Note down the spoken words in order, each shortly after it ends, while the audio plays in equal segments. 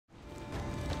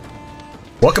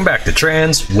Welcome back to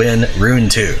Tran's Win Rune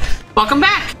 2. Welcome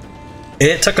back!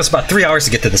 It took us about 3 hours to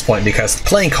get to this point because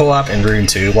playing co-op in Rune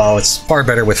 2, while it's far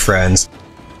better with friends,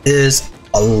 is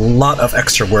a lot of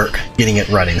extra work getting it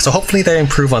running. So hopefully they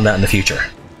improve on that in the future.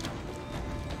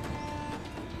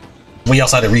 We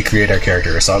also had to recreate our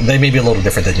characters, so they may be a little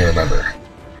different than you remember.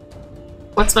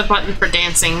 What's my button for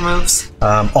dancing moves?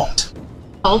 Alt.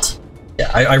 Alt?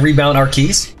 Yeah, I rebound our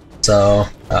keys, so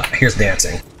here's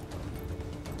dancing.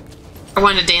 I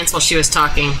wanted to dance while she was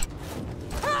talking.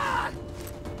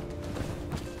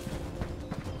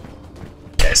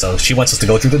 Okay, so she wants us to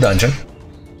go through the dungeon.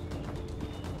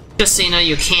 Just so you know,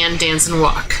 you can dance and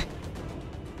walk.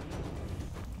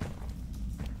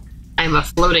 I'm a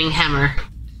floating hammer.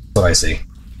 That's what I see.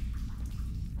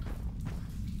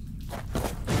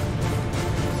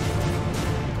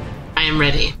 I am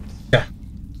ready. Yeah.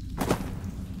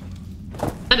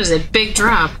 That is a big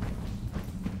drop.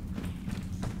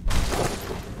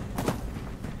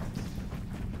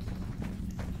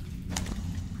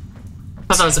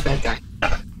 I thought that was a bad guy.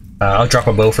 I'll drop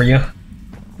a bow for you. I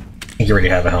think you already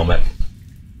have a helmet.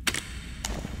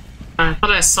 I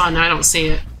thought I saw it, now I don't see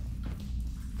it.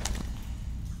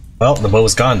 Well, the bow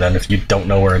is gone then, if you don't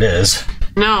know where it is.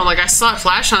 No, like I saw it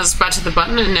flash and I was about to hit the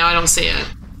button and now I don't see it.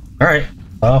 Alright.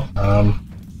 Well,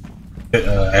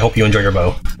 I hope you enjoy your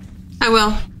bow. I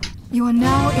will. You are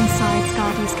now inside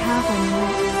Skadi's Cavern.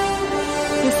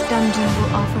 This dungeon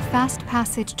will offer fast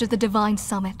passage to the Divine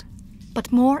Summit. But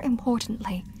more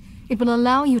importantly, it will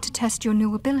allow you to test your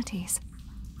new abilities.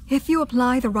 If you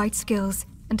apply the right skills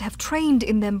and have trained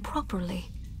in them properly,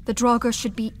 the Draugr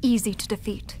should be easy to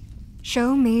defeat.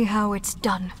 Show me how it's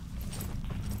done.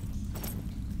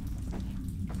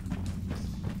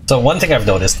 So one thing I've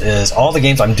noticed is all the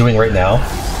games I'm doing right now,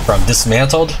 from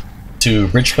Dismantled to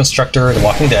Bridge Constructor to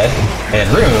Walking Dead and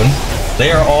Rune,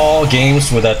 they are all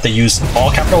games where that they use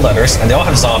all capital letters and they all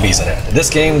have zombies in it. In this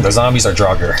game, the zombies are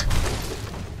Draugr.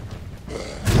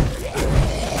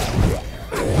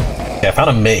 Okay, I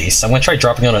found a mace. I'm gonna try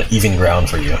dropping it on even ground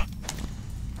for you.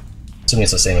 Assuming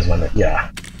it's the same as one. Yeah,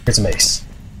 here's a mace.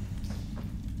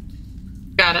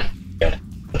 Got it. Good.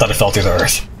 I thought it fell through the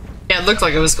earth. Yeah, it looked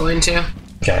like it was going to.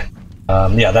 Okay.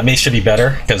 Yeah, that mace should be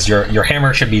better, because your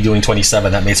hammer should be doing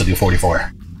 27, that mace will do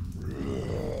 44.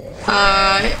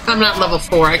 I'm not level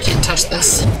 4, I can't touch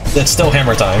this. It's still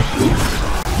hammer time.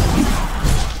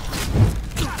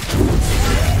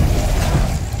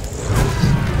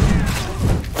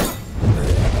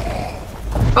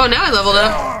 Oh, now I leveled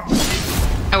up.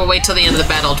 I will wait till the end of the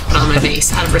battle to put on my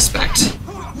mace, out of respect.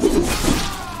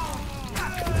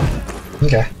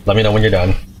 Okay, let me know when you're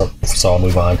done, so I'll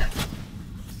move on.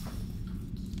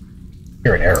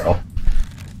 You're an arrow.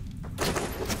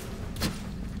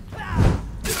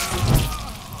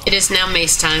 It is now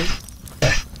mace time.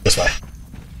 Okay, this way.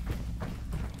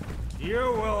 You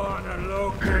will honor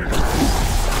Loki.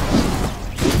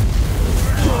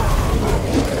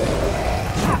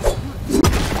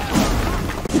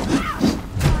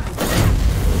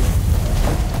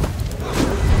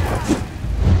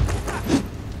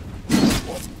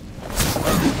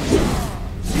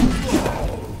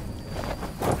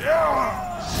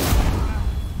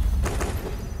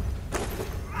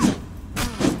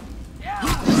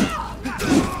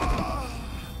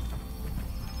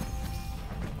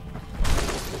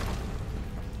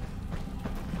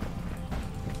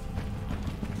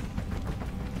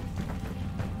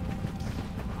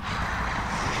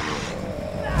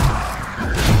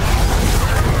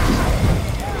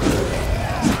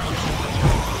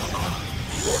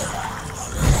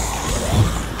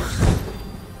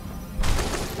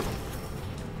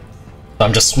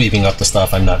 I'm just sweeping up the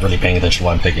stuff, I'm not really paying attention to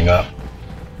what I'm picking up.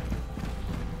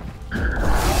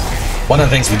 One of the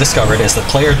things we discovered is that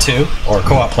player 2, or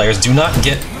co-op players, do not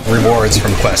get rewards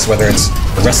from quests, whether it's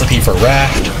a recipe for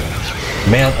raft,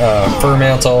 fur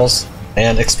mantles,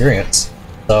 and experience.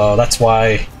 So that's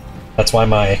why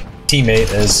my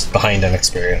teammate is behind in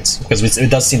experience, because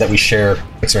it does seem that we share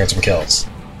experience from kills.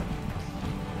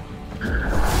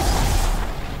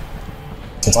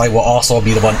 Since I will also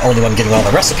be the only one getting all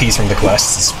the recipes from the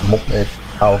quests,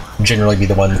 I'll generally be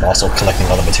the one also collecting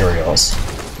all the materials.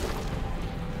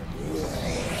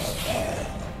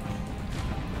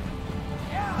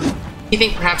 You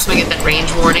think perhaps we get that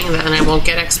range warning, then I won't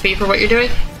get XP for what you're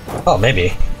doing? Oh,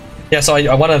 maybe. Yeah, so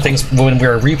one of the things when we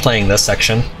were replaying this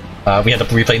section, we had to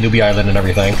replay Newbie Island and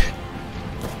everything.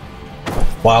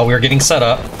 While we were getting set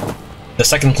up, the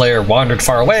second player wandered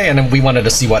far away, and then we wanted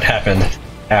to see what happened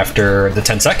after the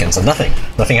 10 seconds, and nothing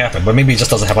happened. But maybe it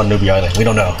just doesn't have on Newbie Island. We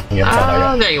don't know. We haven't found out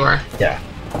yet. Oh, there you are. Yeah.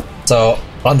 So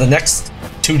on the next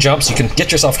 2 jumps, you can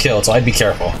get yourself killed. So I'd be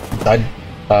careful.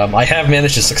 I have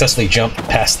managed to successfully jump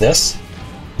past this,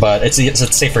 but it's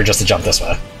safer just to jump this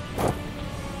way.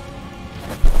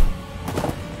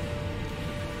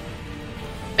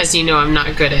 As you know, I'm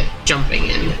not good at jumping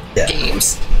in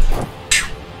games.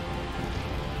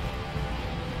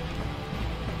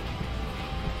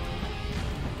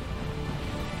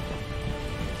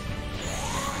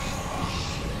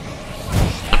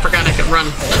 I forgot I could run.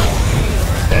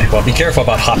 Okay, well, be careful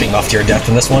about hopping off to your death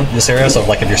in this area. So,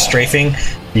 like, if you're strafing,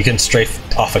 you can strafe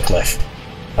off a cliff.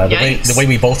 The way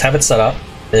we both have it set up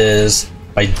is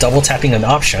by double tapping an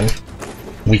option.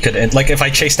 We could, like, if I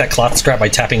chase that cloth scrap by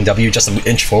tapping W just an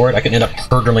inch forward, I can end up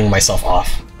hurdling myself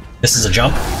off. This is a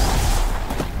jump.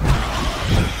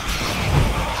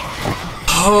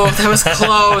 Oh, that was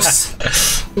close.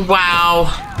 Wow.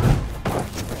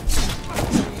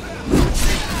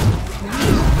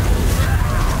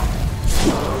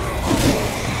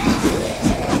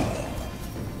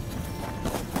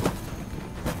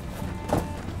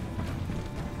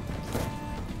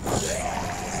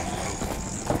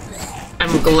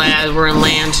 I'm glad we're in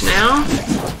land now,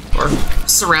 or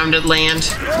surrounded land.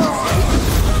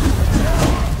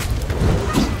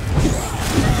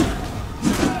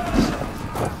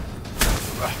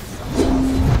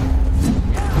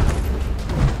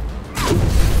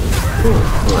 Ooh,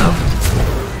 hello.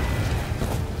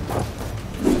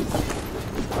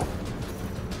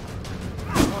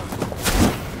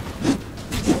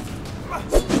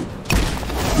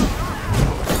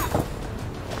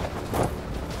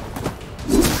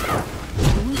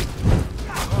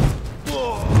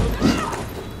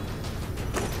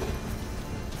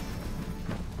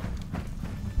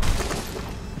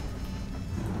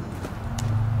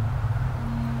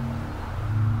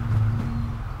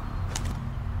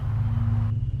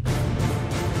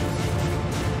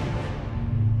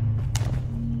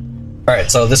 Alright,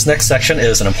 so this next section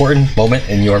is an important moment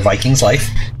in your Viking's life.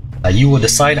 You will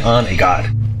decide on a god.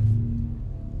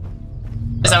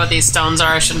 Is that what these stones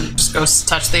are? I shouldn't just go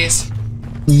touch these?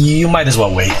 You might as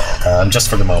well wait, just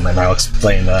for the moment. I'll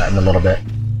explain that in a little bit.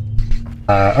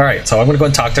 Alright, so I'm going to go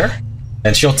and talk to her.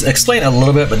 And she'll explain a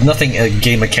little bit, but nothing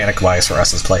game mechanic-wise for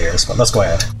us as players. But let's go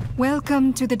ahead.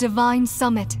 Welcome to the Divine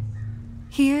Summit.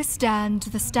 Here stand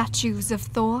the statues of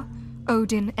Thor,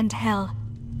 Odin, and Hel.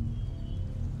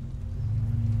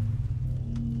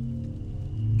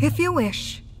 If you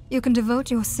wish, you can devote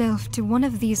yourself to one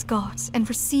of these gods and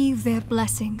receive their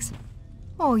blessings.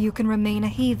 Or you can remain a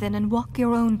heathen and walk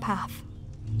your own path.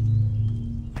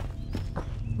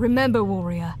 Remember,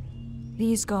 warrior,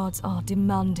 these gods are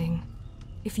demanding.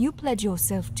 If you pledge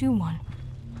yourself to one,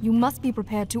 you must be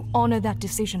prepared to honor that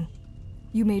decision.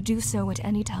 You may do so at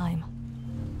any time.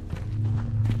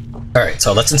 Alright,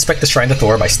 so let's inspect the Shrine to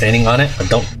Thor by standing on it, but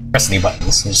don't press any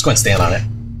buttons. Just go and stand on it.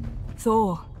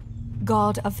 Thor,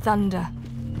 god of thunder.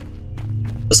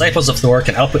 Disciples of Thor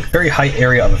can output very high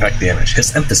area of effect damage.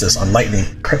 His emphasis on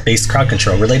lightning-based crowd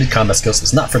control related combat skills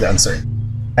is not for the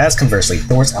uncertain. As conversely,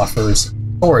 Thor's offers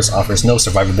no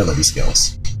survivability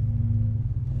skills.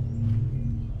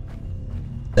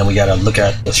 Then we gotta look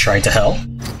at the Shrine to Hel.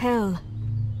 Hel,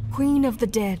 queen of the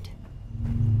dead.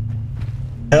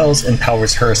 Hel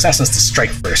empowers her assassins to strike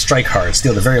first, strike hard,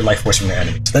 steal the very life force from their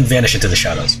enemies, then vanish into the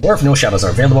shadows. Or if no shadows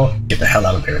are available, get the hell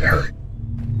out of there in a hurry.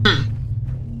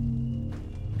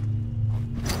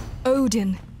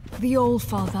 Odin, the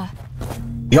Allfather.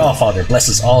 The Allfather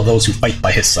blesses all those who fight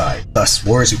by his side. Thus,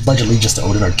 warriors who pledge allegiance to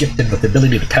Odin are gifted with the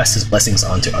ability to pass his blessings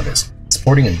on to others,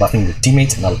 supporting and buffing their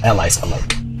teammates and allies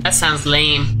alike. That sounds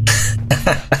lame.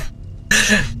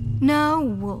 Now,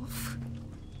 Wolf.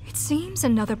 It seems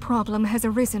another problem has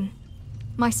arisen.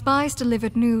 My spies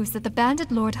delivered news that the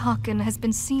bandit Lord Haken has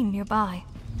been seen nearby.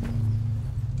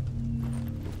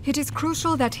 It is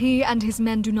crucial that he and his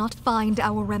men do not find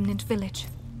our remnant village.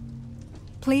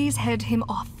 Please head him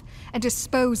off and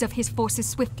dispose of his forces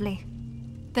swiftly.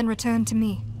 Then return to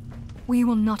me. We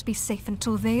will not be safe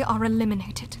until they are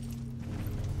eliminated.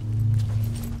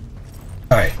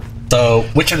 Alright, so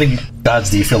which of the gods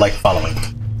do you feel like following?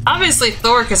 Obviously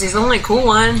Thor, because he's the only cool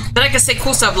one. Then I can say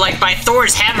cool stuff like by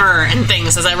Thor's hammer and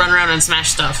things as I run around and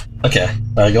smash stuff. Okay,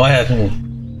 go ahead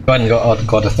and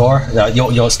go to Thor.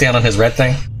 You'll stand on his red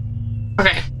thing.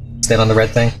 Okay. Stand on the red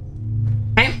thing.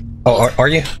 Okay. Oh, are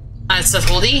you? It says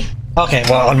hold E. Okay,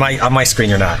 well on my screen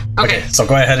you're not. Okay. So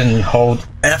go ahead and hold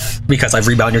F because I've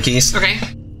rebound your keys. Okay.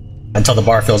 Until the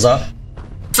bar fills up.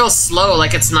 It feels slow,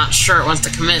 like it's not sure it wants to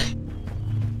commit.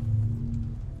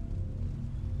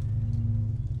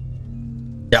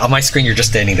 Yeah, on my screen you're just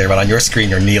standing there, but on your screen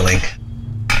you're kneeling.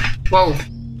 Whoa.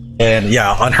 And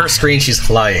yeah, on her screen she's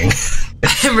flying.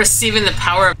 I'm receiving the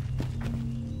power of...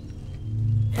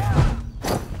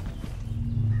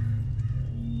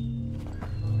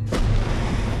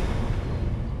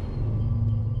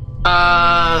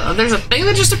 there's a thing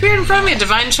that just appeared in front of me, a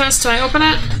divine chest. Do I open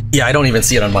it? Yeah, I don't even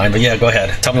see it on mine, but yeah, go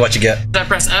ahead. Tell me what you get. Did I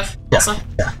press F Yeah, also?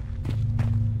 yeah.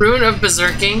 Rune of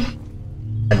Berserking.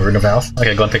 And Rune of Valve.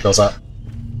 Okay, go and pick those up.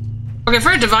 Okay,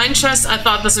 for a divine chest, I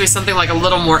thought this would be something like a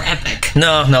little more epic.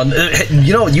 No,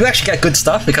 you know, you actually got good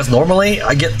stuff because normally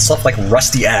I get stuff like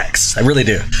Rusty Axe. I really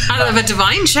do. Out of a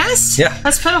divine chest? Yeah.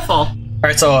 That's pitiful. All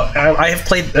right, so I have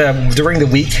played during the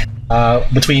week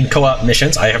between co-op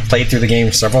missions. I have played through the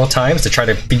game several times to try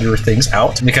to figure things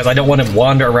out because I don't want to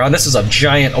wander around. This is a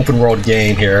giant open world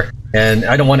game here, and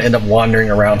I don't want to end up wandering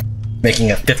around making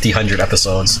it 50, 100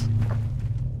 episodes.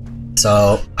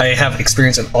 So I have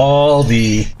experience in all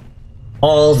the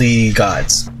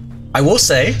gods. I will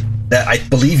say that I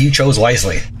believe you chose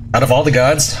wisely. Out of all the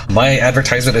gods, my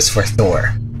advertisement is for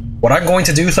Thor. What I'm going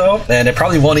to do though, and it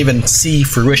probably won't even see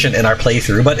fruition in our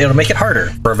playthrough, but it'll make it harder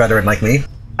for a veteran like me,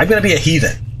 I'm going to be a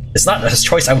heathen. It's not a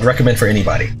choice I would recommend for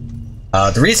anybody.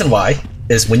 The reason why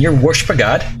is when you worship a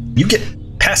god, you get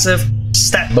passive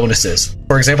stat bonuses.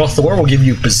 For example, Thor will give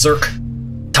you Berserk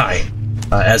time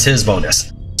as his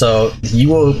bonus. So you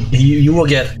will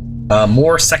get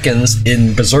more seconds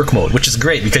in Berserk mode, which is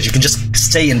great because you can just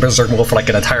stay in Berserk mode for like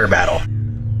an entire battle.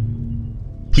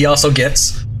 He also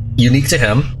gets, unique to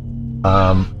him,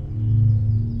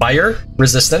 fire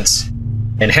resistance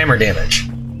and hammer damage.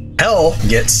 Hell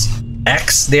gets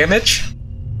axe damage,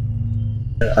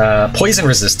 poison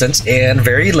resistance, and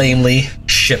very lamely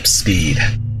ship speed.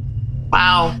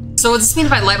 Wow. So does this mean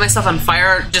if I light myself on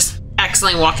fire, just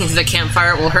accidentally walking through the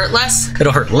campfire, it will hurt less?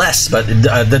 It'll hurt less, but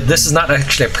this is not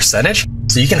actually a percentage.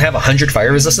 So you can have 100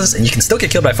 fire resistance, and you can still get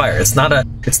killed by fire. It's not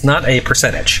a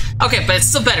percentage. Okay, but it's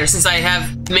still better since I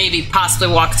have maybe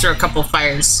possibly walked through a couple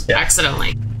fires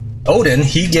accidentally. Odin,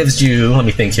 he gives you. Let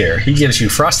me think here. He gives you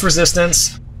frost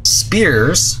resistance,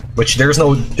 spears, which there's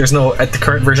no at the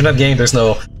current version of the game. There's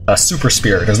no super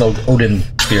spear. There's no Odin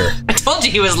spear. I told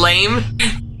you he was lame.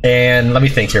 And let me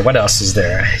think here. What else is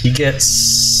there? He gets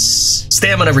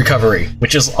stamina recovery,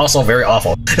 which is also very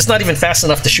awful. It's not even fast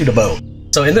enough to shoot a bow.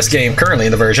 So in this game, currently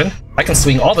in the version, I can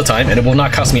swing all the time and it will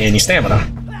not cost me any stamina.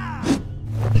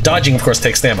 Dodging, of course,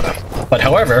 takes stamina. But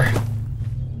however,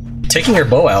 taking your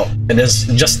bow out and is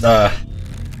just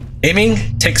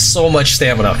aiming takes so much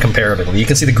stamina comparatively. You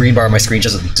can see the green bar on my screen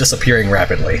just disappearing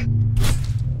rapidly.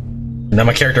 Now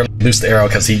my character loosed the arrow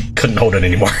because he couldn't hold it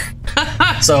anymore.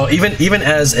 So even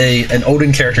as an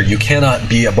Odin character, you cannot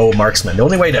be a bow marksman. The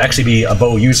only way to actually be a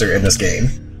bow user in this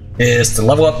game is to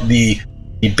level up the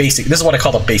basic. This is what I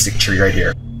call the basic tree right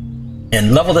here,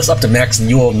 and level this up to max, and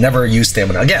you will never use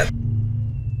stamina again.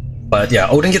 But yeah,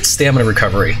 Odin gets stamina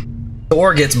recovery.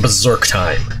 Thor gets berserk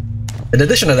time. In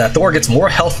addition to that, Thor gets more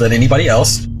health than anybody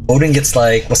else. Odin gets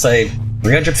like, let's say,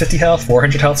 350 health,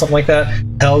 400 health, something like that.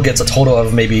 Hel gets a total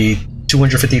of maybe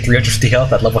 250, 350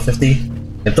 health at level 50.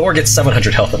 And Thor gets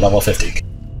 700 health at level 50.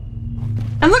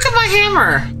 And look at my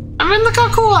hammer! I mean, look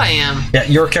how cool I am. Yeah,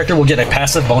 your character will get a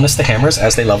passive bonus to hammers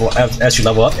as you level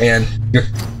up, and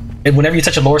whenever you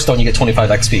touch a lower stone, you get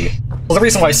 25 XP. Well, the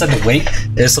reason why I said to wait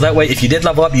is so that way, if you did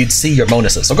level up, you'd see your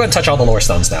bonuses. So go ahead and touch all the lower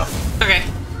stones now. Okay.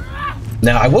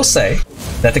 Now, I will say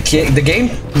that the game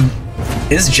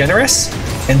is generous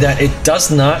in that it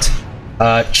does not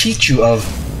cheat you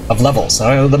of levels.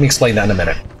 Let me explain that in a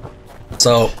minute.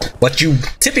 So what you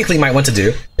typically might want to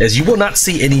do is you will not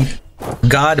see any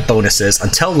god bonuses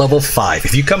until level 5.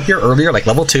 If you come here earlier, like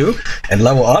level 2, and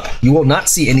level up, you will not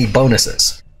see any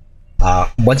bonuses.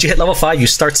 Once you hit level 5, you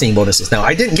start seeing bonuses. Now,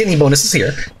 I didn't get any bonuses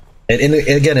here. And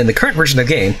again, in the current version of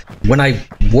the game, when I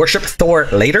worship Thor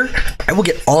later, I will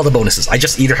get all the bonuses. I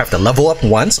just either have to level up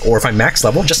once, or if I'm max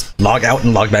level, just log out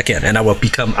and log back in, and I will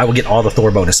get all the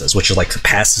Thor bonuses, which is like the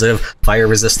passive fire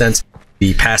resistance,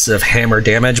 the passive hammer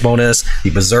damage bonus, the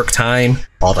berserk time,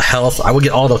 all the health. I will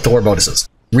get all the Thor bonuses.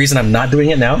 The reason I'm not doing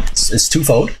it now is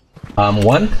twofold.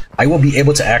 One, I will be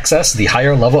able to access the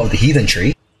higher level of the heathen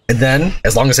tree, and then,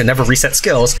 as long as I never reset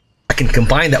skills, I can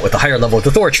combine that with the higher level of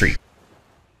the Thor tree.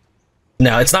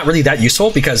 Now, it's not really that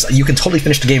useful because you can totally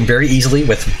finish the game very easily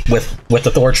with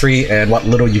the Thor tree and what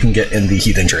little you can get in the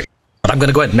heathen tree. But I'm going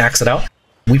to go ahead and max it out.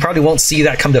 We probably won't see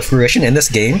that come to fruition in this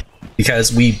game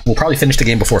because we will probably finish the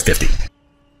game before 50.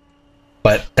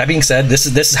 But that being said, this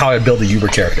is how I build a Uber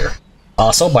character.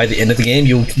 Also, by the end of the game,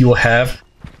 you will have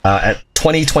at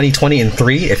 20, 20, 20, and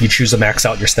 3 if you choose to max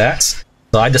out your stats.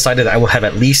 So I decided I will have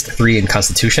at least 3 in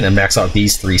Constitution and max out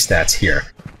these 3 stats here.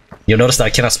 You'll notice that I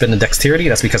cannot spend in Dexterity.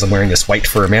 That's because I'm wearing this white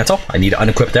fur mantle. I need to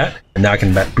unequip that, and now I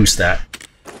can boost that.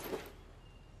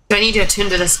 Do I need to attune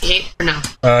to this gate, or no?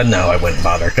 No, I wouldn't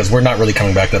bother, because we're not really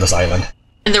coming back to this island.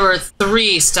 And there were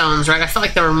 3 stones, right? I felt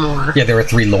like there were more. Yeah, there were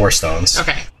 3 lore stones.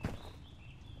 Okay.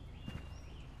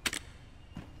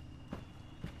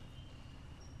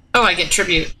 Oh, I get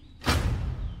tribute.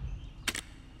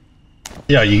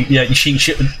 Yeah,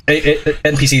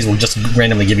 NPCs will just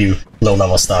randomly give you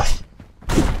low-level stuff.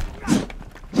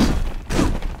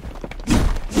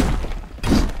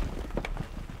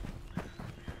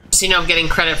 So you know I'm getting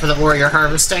credit for the ore you're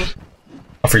harvesting?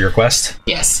 For your quest?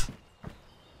 Yes.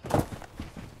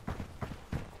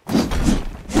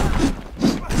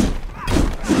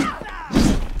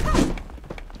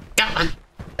 Got one.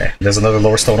 Okay, there's another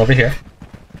lower stone over here.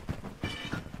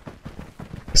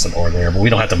 There's some ore there, but we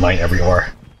don't have to mine every ore.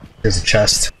 Here's a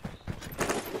chest.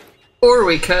 Or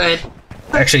we could.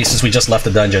 Actually, since we just left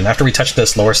the dungeon, after we touched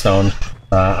this lower stone,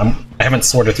 I haven't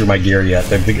sorted through my gear yet.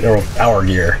 They're our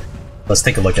gear. Let's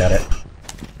take a look at it.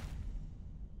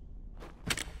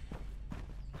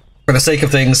 For the sake of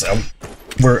things,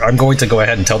 I'm going to go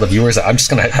ahead and tell the viewers that I'm just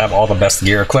going to have all the best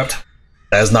gear equipped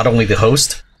as not only the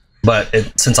host, but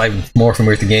since I'm more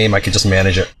familiar with the game, I can just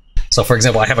manage it. So, for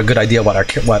example, I have a good idea what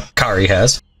Kari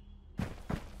has.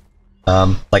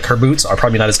 Like, her boots are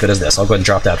probably not as good as this. I'll go ahead and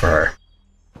drop that for her.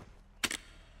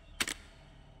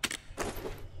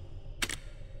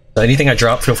 So anything I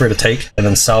drop, feel free to take, and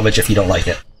then salvage if you don't like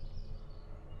it.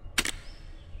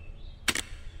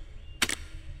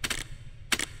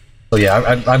 So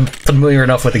yeah, I'm familiar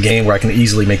enough with the game where I can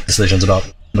easily make decisions about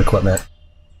the equipment.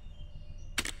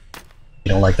 If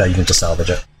you don't like that, you can just salvage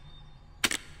it.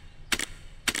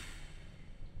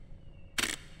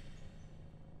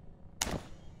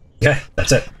 Okay,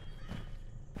 that's it.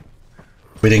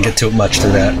 We didn't get too much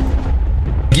through that.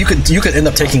 You could end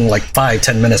up taking like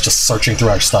 5-10 minutes just searching through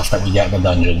our stuff that we got in the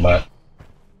dungeon, but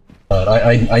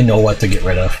I know what to get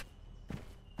rid of.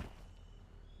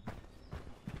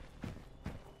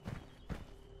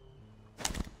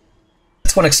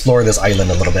 Let's want to explore this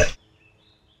island a little bit.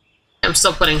 I'm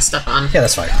still putting stuff on. Yeah,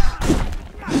 that's fine.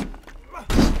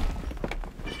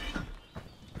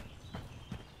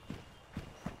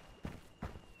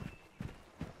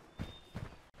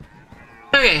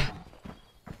 Okay.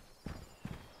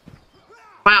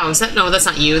 Wow, is that... No, that's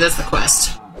not you. That's the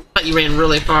quest. I thought you ran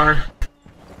really far.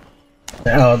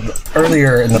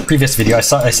 Earlier in the previous video, I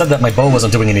said that my bow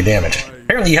wasn't doing any damage.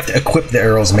 Apparently you have to equip the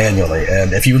arrows manually,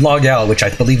 and if you log out, which I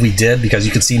believe we did, because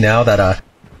you can see now that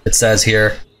it says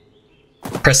here,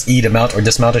 press E to mount or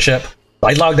dismount a ship.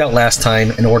 I logged out last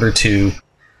time in order to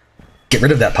get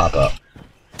rid of that pop-up.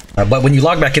 But when you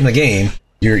log back in the game,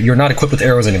 you're not equipped with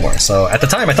arrows anymore. So at the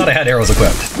time, I thought I had arrows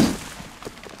equipped.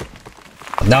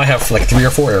 Now I have like 3 or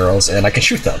 4 arrows, and I can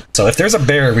shoot them. So if there's a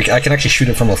bear, I can actually shoot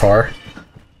it from afar.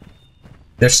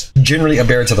 There's generally a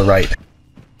bear to the right.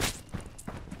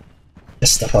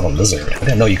 Just step on a lizard. I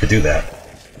didn't know you could do that.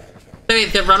 They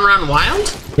run around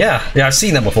wild? Yeah, I've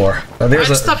seen them before. I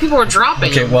just thought people were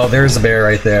dropping. Okay, well, there's a bear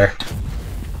right there.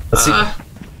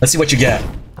 Let's see what you get.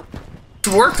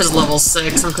 Dwarf is level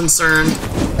 6. I'm concerned.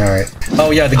 All right.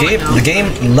 Oh yeah, the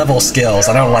game level skills.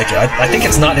 I don't like it. I think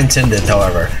it's not intended,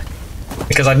 however,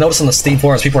 because I've noticed on the Steam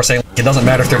forums people are saying it doesn't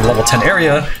matter if they're level 10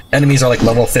 area, enemies are like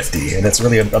level 50, and it's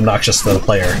really obnoxious to the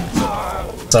player.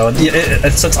 So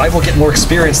since I will get more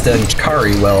experience than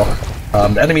Kari will,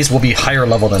 the enemies will be higher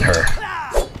level than her.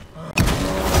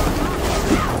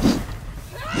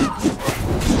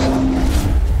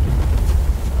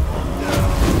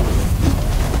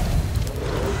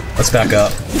 Let's back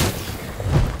up.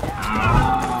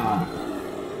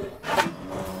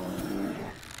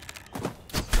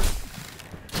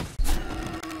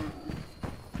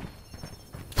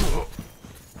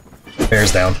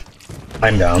 Bear's down.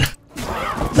 I'm down.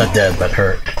 Not dead, but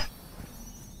hurt.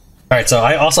 Alright, so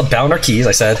I also bound our keys,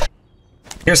 I said.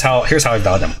 Here's how I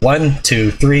bound them. 1,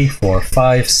 2, 3, 4,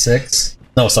 5, 6.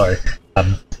 No, sorry.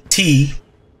 T,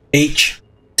 H,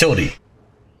 tilde.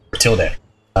 Or tilde.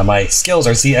 My skills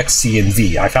are Z, X, C, and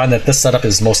V. I found that this setup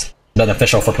is most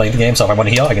beneficial for playing the game, so if I want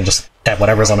to heal, I can just tap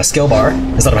whatever's on my skill bar,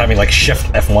 instead of having like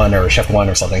Shift F1 or Shift 1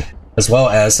 or something. As well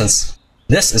as, since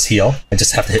this is heal, I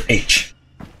just have to hit H.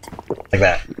 Like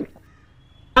that.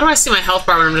 How do I see my health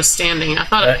bar when I'm just standing? I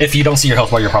thought if you don't see your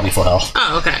health bar, you're probably full health.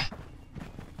 Oh, okay.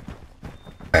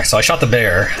 Alright, so I shot the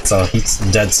bear, so he's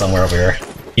dead somewhere over here.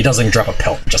 He doesn't even drop a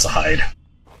pelt, just a hide.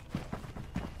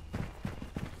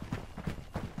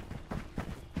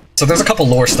 So there's a couple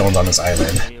lore stones on this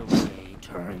island.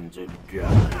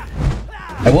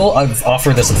 I will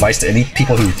offer this advice to any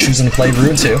people who choose to play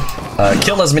Rune 2.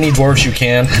 Kill as many dwarves you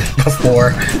can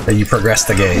before you progress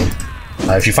the game.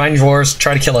 If you find dwarves,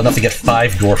 try to kill enough to get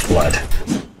 5 dwarf blood.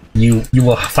 You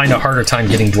will find a harder time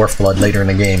getting dwarf blood later in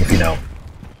the game if you know.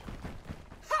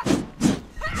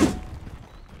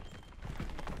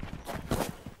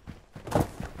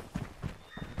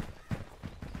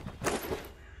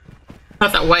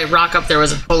 thought that white rock up there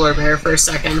was a polar bear for a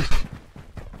second.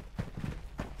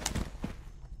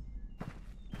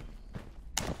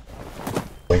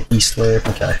 Going eastward,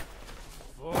 okay.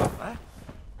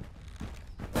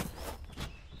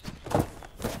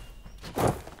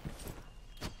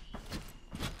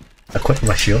 Equip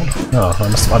my shield? Oh, I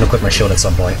must have unequipped my shield at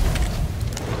some point.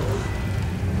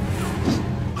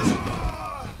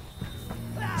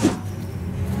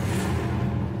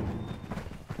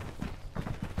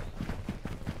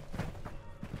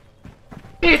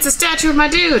 Hey, it's a statue of my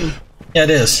dude! Yeah, it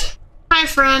is. Hi,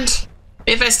 friend.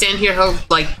 If I stand here, he'll,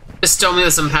 like, bestow me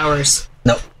with some powers.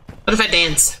 Nope. What if I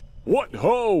dance? What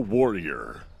ho,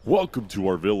 warrior! Welcome to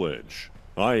our village.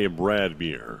 I am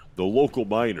Radmir, the local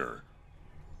miner.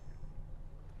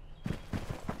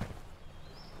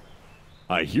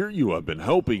 I hear you have been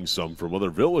helping some from other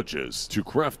villages to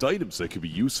craft items that could be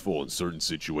useful in certain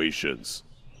situations.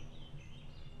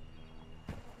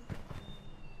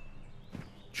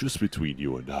 Just between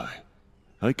you and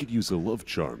I could use a love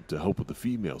charm to help with the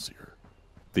females here.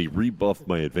 They rebuff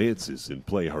my advances and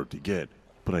play hard to get,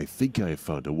 but I think I have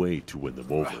found a way to win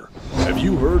them over. Have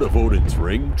you heard of Odin's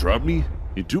ring, Drobny?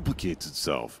 It duplicates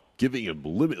itself, giving him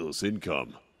limitless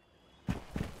income.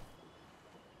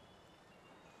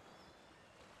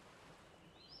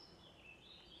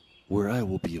 Where I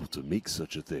will be able to make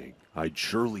such a thing, I'd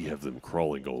surely have them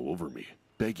crawling all over me,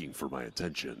 begging for my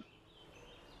attention.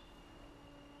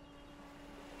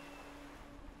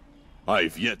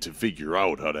 I've yet to figure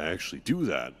out how to actually do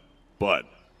that, but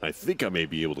I think I may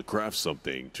be able to craft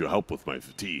something to help with my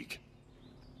fatigue.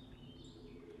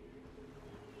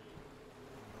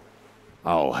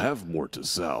 I'll have more to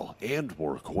sell and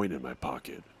more coin in my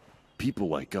pocket. People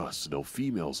like us know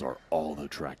females are all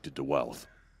attracted to wealth.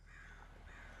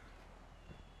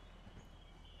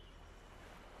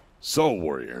 So,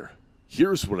 warrior,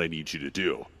 here's what I need you to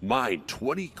do. Mine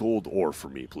 20 gold ore for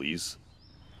me, please.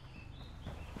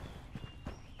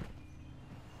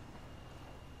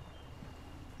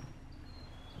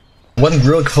 One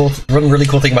really cool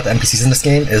thing about the NPCs in this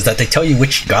game is that they tell you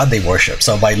which god they worship.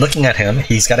 So by looking at him,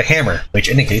 he's got a hammer, which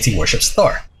indicates he worships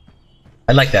Thor.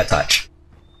 I like that touch.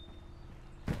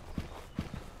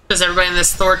 Does everybody in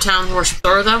this Thor town worship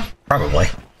Thor, though? Probably.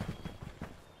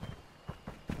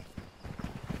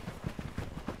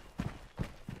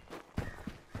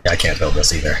 Yeah, I can't build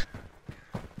this either.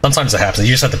 Sometimes it happens.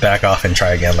 You just have to back off and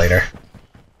try again later.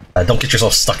 Don't get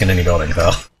yourself stuck in any building,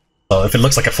 though. So if it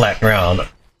looks like a flat ground,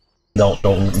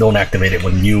 don't activate it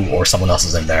when you or someone else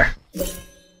is in there.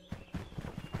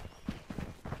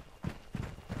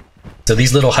 So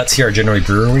these little huts here are generally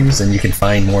breweries, and you can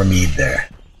find more mead there.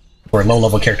 For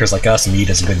low-level characters like us, mead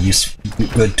is a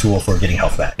good tool for getting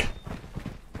health back.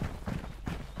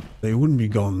 They wouldn't be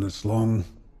gone this long.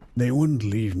 They wouldn't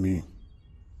leave me.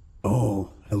 Oh,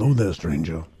 hello there,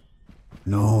 stranger.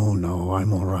 No,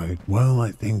 I'm alright. Well,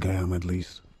 I think I am at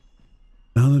least.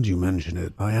 Now that you mention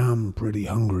it, I am pretty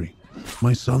hungry.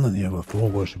 My son and the other Thor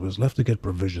worshippers left to get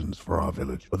provisions for our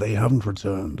village, but they haven't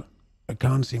returned. I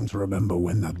can't seem to remember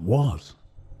when that was.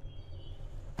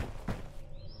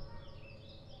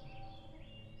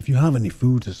 If you have any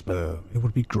food to spare, it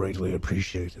would be greatly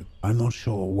appreciated. I'm not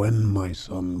sure when my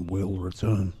son will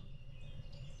return.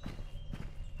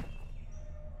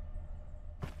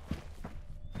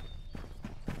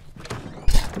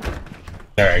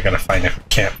 Alright, I gotta find a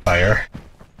campfire.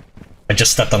 I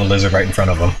just stepped on a lizard right in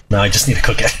front of him. Now I just need to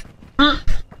cook it.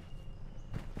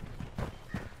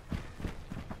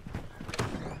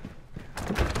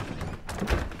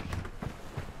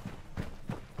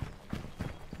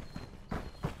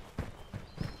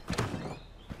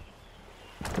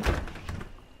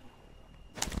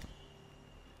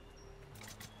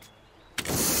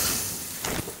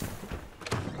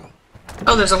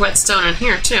 Oh, there's a whetstone in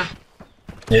here, too.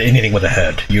 Yeah, anything with a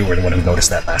head. You were the one who noticed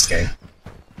that last game.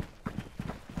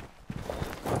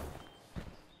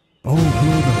 Oh,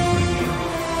 hello there, stranger.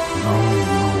 No.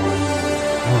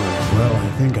 Alright, well,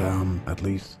 I think I am, at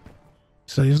least.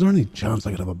 Say, is there any chance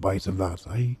I could have a bite of that?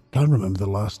 I can't remember the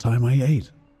last time I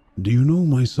ate. Do you know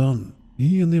my son?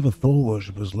 He and the other Thor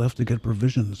worshippers left to get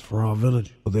provisions for our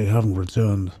village, but they haven't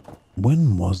returned.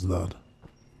 When was that?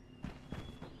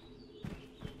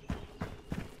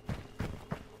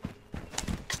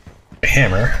 A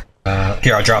hammer.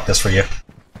 Here, I'll drop this for you.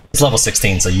 It's level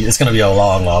 16, so it's gonna be a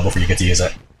long while before you get to use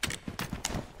it.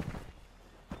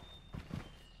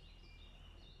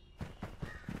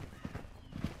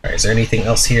 Alright, is there anything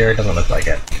else here? Doesn't look like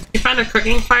it. You find a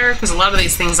cooking fire? Because a lot of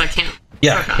these things I can't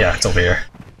cook on. Yeah, it's over here.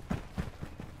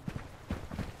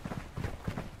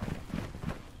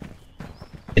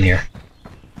 In here.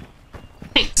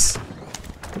 Thanks.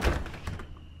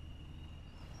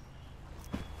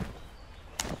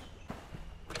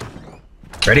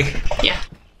 Ready? Yeah.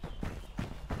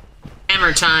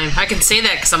 Hammer time. I can say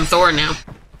that because I'm Thor now.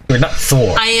 You're not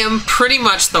Thor. I am pretty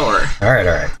much Thor. Alright,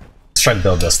 alright. Let's try to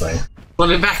build this thing. Let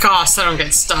me back off so I don't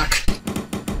get stuck.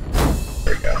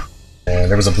 There we go. And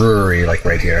there was a brewery, like,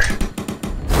 right here.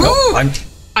 Woo! Oh,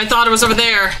 I thought it was over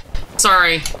there.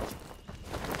 Sorry.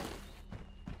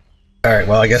 Alright,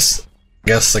 well, I guess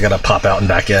I gotta pop out and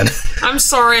back in. I'm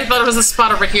sorry. I thought it was the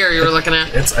spot over here you were looking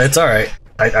at. It's alright.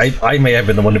 I may have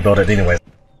been the one to build it anyway.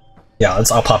 Yeah,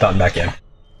 I'll pop out and back in.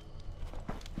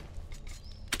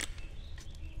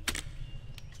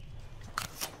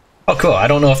 Oh, cool. I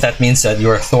don't know if that means that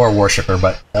you're a Thor worshipper,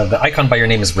 but the icon by your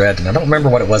name is red, and I don't remember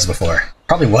what it was before.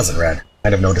 Probably wasn't red.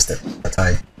 I'd have noticed it at the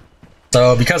time.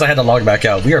 So, because I had to log back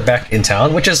out, we are back in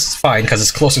town, which is fine, because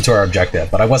it's closer to our objective,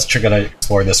 but I wasn't going to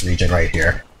explore this region right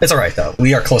here. It's alright, though.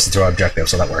 We are closer to our objective,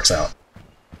 so that works out.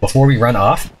 Before we run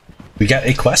off, we got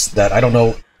a quest that I don't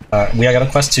know... we got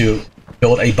a quest to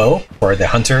build a bow for the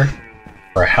hunter,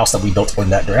 for a house that we built in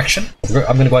that direction. I'm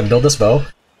going to go ahead and build this bow,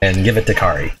 and give it to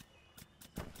Kari.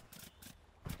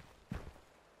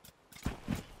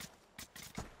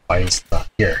 Why is it not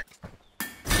here?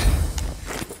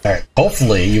 Alright,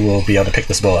 hopefully you will be able to pick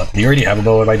this bow up. Do you already have a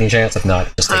bow by any chance? If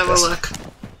not, just take I will this. look.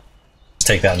 Just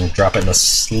take that and drop it in the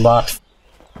slot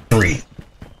 3.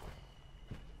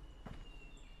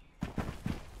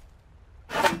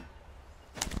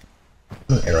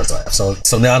 Arrows I have.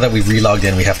 So now that we've relogged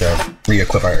in, we have to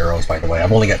re-equip our arrows, by the way.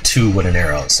 I've only got 2 wooden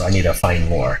arrows, so I need to find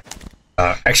more.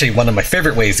 Actually, one of my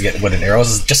favorite ways to get wooden arrows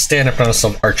is just stand in front of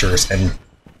some archers and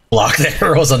block the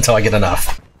arrows until I get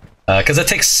enough. Because it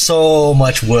takes so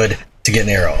much wood to get an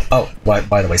arrow. Oh,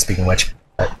 by the way, speaking of which,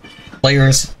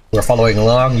 players who are following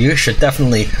along, you should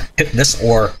definitely hit this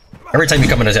ore every time you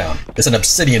come into town. It's an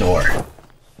obsidian ore.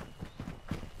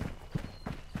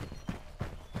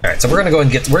 Alright, so we're gonna go and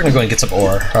get some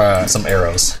ore, some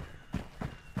arrows.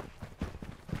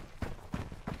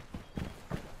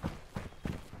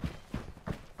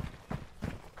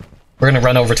 We're gonna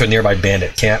run over to a nearby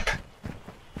bandit camp.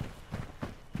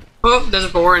 Oh, there's a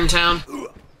boar in town.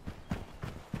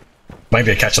 Might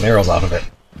be able to catch some arrows off of it.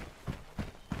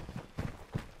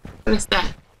 What is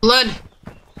that? Blood!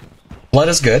 Blood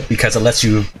is good because it lets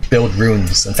you build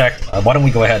runes. In fact, why don't we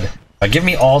go ahead? Give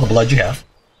me all the blood you have.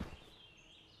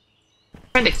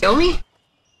 Trying to kill me?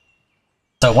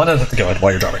 So one of the go ahead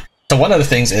while you're dropping. So one of the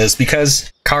things is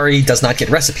because Kari does not get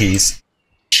recipes,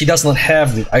 she does not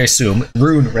have, I assume,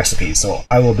 rune recipes. So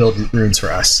I will build runes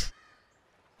for us.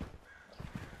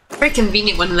 Very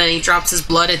convenient when then he drops his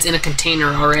blood, it's in a container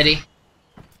already.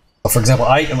 For example,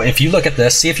 if you look at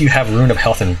this, see if you have Rune of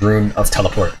Health and Rune of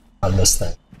Teleport on this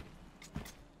thing.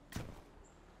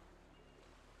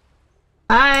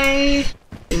 I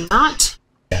do not.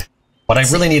 Okay. What I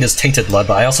really need is Tainted Blood,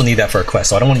 but I also need that for a quest,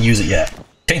 so I don't want to use it yet.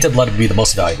 Tainted Blood would be the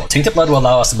most valuable. Tainted Blood will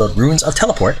allow us to build Runes of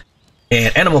Teleport,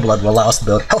 and Animal Blood will allow us to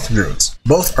build Health Runes.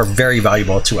 Both are very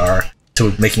valuable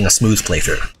to making a smooth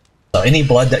playthrough. So any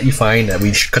blood that you find that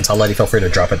we should consolidate, feel free to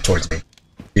drop it towards me.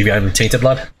 Do you have any Tainted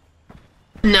Blood?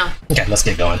 No. Okay, let's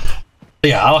get going. So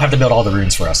yeah, I'll have to build all the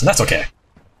runes for us, and that's okay.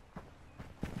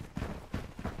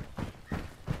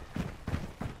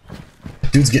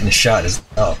 Dude's getting shot is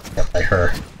by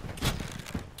her.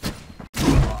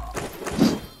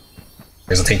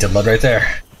 There's a Tainted Blood right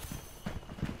there.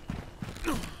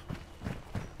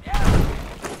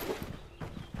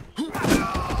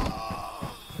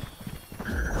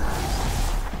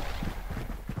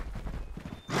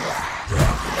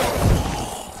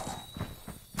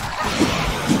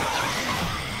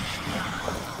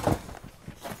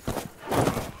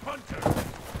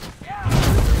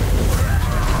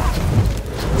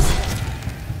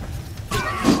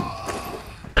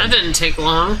 That didn't take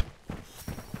long.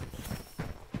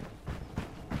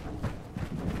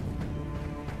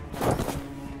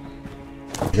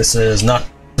 This is not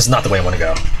the way I want to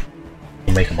go.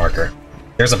 I'll make a marker.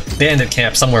 There's a bandit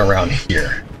camp somewhere around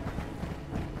here.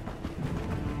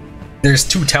 There's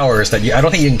 2 towers that I don't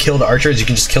think you can kill the archers. You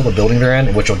can just kill the building they're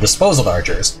in, which will dispose of the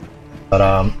archers. But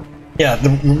yeah,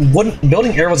 the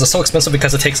building arrows is so expensive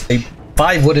because it takes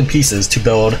 5 wooden pieces to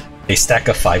build a stack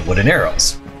of 5 wooden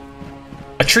arrows.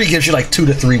 A tree gives you like 2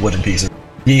 to 3 wooden pieces.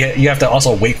 You have to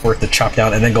also wait for it to chop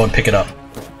down and then go and pick it up.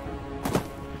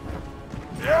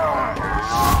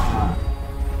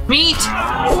 Meat!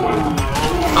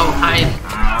 Oh, hide.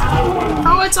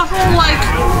 Oh, it's a whole, like...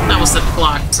 That was a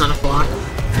block. It's not a block.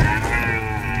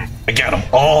 I got them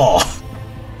all!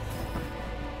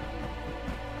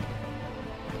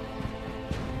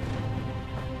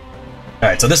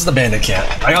 Alright, so this is the bandit camp.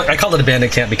 I call it a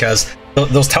bandit camp because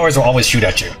those towers will always shoot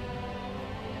at you.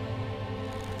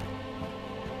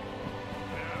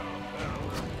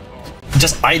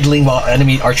 just idling while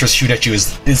enemy archers shoot at you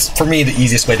is for me the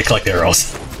easiest way to collect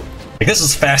arrows. Like, this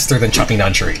is faster than chopping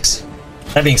down trees.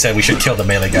 That being said, we should kill the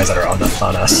melee guys that are on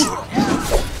us.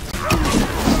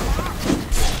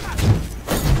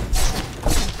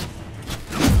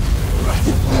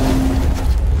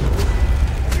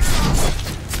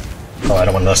 Oh, I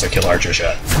don't want to kill archers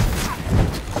yet.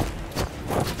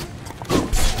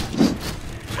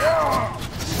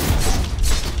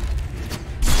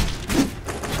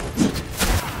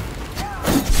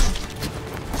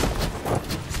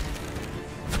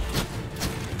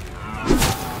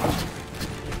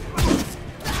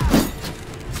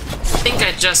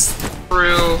 Just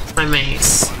threw my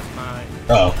mace.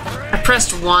 Oh. I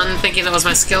pressed 1 thinking that was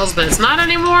my skills, but it's not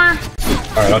anymore.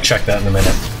 Alright, I'll check that in a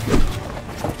minute.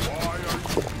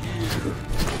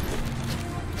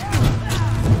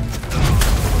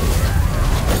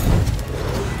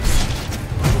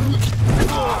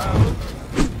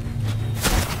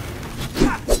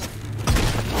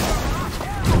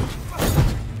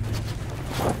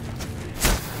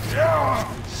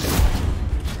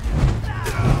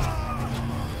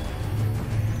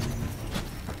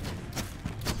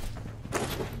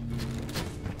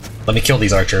 Let me kill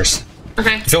these archers.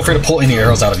 Okay. Feel free to pull any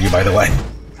arrows out of you, by the way.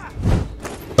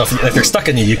 So if they're stuck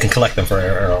in you, you can collect them for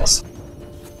arrows.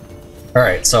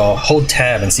 Alright, so hold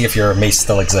tab and see if your mace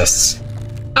still exists.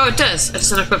 Oh, it does. I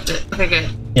just unequipped it. Okay,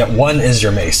 good. Yeah, 1 is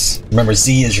your mace. Remember,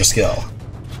 Z is your skill.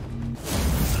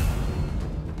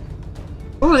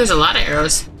 Ooh, there's a lot of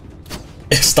arrows.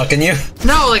 It's stuck in you?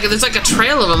 No, like there's like a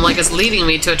trail of them, like it's leading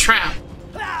me to a trap.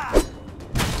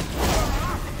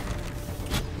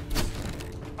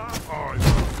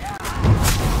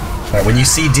 Alright, when you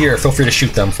see deer, feel free to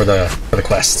shoot them for the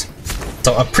quest.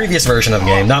 So a previous version of the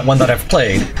game, not one that I've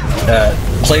played,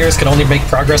 players can only make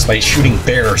progress by shooting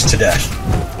bears to death.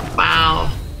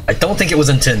 Wow. I don't think it was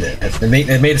intended. It made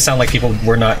it sound like people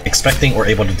were not expecting or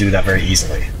able to do that very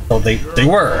easily. So they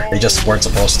were. They just weren't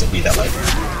supposed to be that way.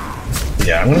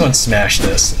 Yeah, I'm gonna go and smash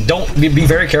this. Don't be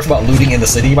very careful about looting in the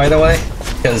city, by the way,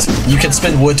 because you can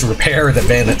spend wood to repair the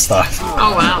bandit stuff.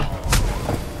 Oh wow.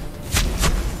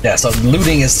 Yeah, so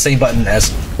looting is the same button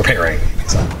as repairing.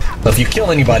 So if you kill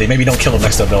anybody, maybe don't kill them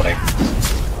next to a building.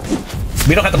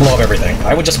 We don't have to blow up everything.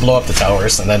 I would just blow up the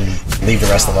towers and then leave the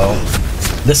rest alone.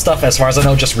 This stuff, as far as I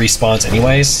know, just respawns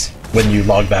anyways when you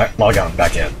log out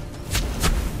back in.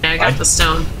 Yeah, I got the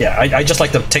stone. Yeah, I just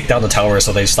like to take down the towers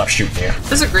so they stop shooting you.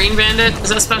 This is a green bandit. Is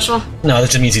that special? No, that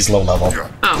just means he's low level.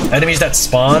 Oh. Enemies that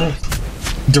spawn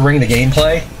during the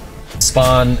gameplay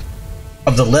spawn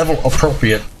of the level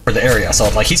appropriate for the area. So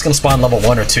like he's gonna spawn level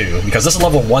 1 or 2 because this is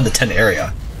level 1 to 10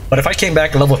 area. But if I came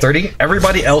back to level 30,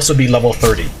 everybody else would be level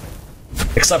 30.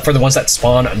 Except for the ones that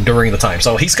spawn during the time.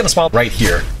 So he's gonna spawn right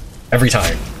here every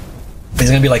time. He's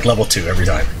gonna be like level 2 every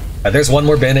time. There's one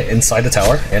more bandit inside the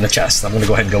tower and a chest. I'm gonna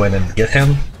go ahead and go in and get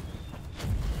him.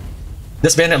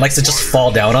 This bandit likes to just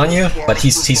fall down on you, but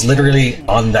he's literally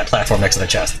on that platform next to the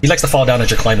chest. He likes to fall down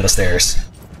as you're climbing the stairs.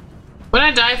 Would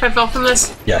I die if I fell from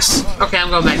this? Yes. Okay, I'm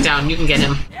going back down. You can get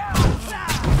him.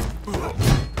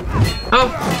 Oh.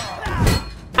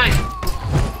 Hi.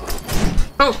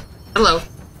 Oh, hello.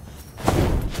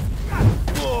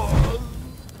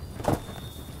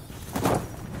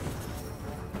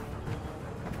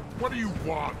 What do you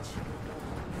want?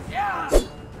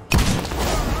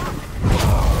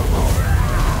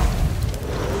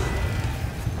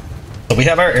 So we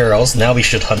have our arrows, now we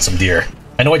should hunt some deer.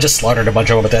 I know I just slaughtered a bunch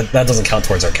of them, but that doesn't count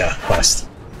towards our quest.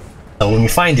 So when we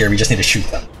find deer, we just need to shoot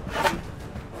them.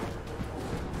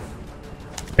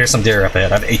 Here's some deer up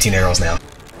ahead. I have 18 arrows now.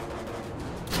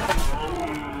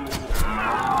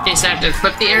 You just have to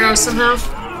equip the arrows somehow?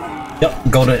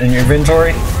 Yep, go to in your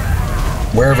inventory.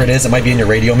 Wherever it is, it might be in your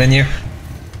radio menu.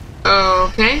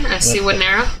 Okay, I see wooden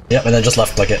arrow. Yep, and then just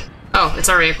left click it. Oh, it's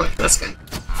already equipped. That's good.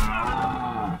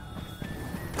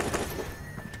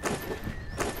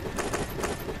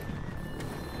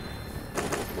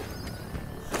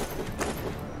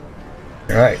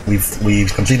 Alright,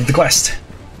 we've completed the quest.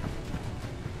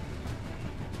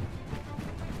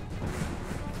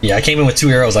 Yeah, I came in with 2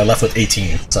 arrows, I left with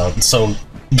 18. So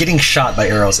getting shot by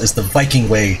arrows is the Viking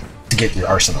way to get your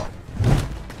arsenal.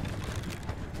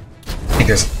 I think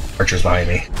there's archers behind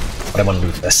me, but I want to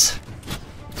loot this.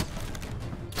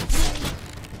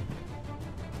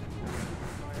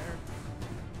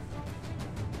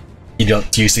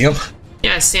 Do you see him?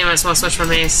 Yeah, I see him. I just want to switch my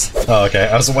mace. Oh, okay.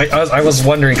 I was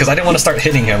wondering because I didn't want to start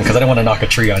hitting him because I didn't want to knock a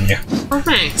tree on you. Oh,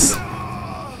 thanks.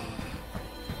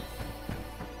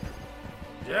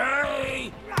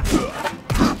 Yay!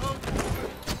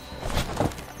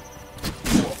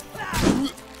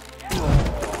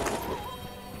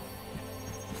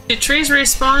 Do trees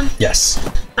respawn? Yes.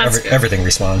 That's good. Everything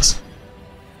respawns.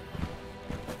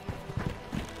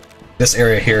 This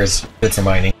area here is good for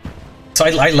mining. So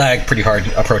I lag pretty hard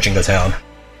approaching the town.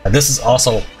 And this is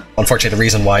also, unfortunately, the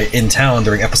reason why in town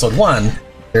during episode 1,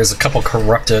 there's a couple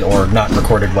corrupted or not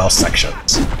recorded well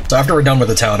sections. So after we're done with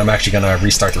the town, I'm actually going to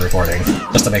restart the recording,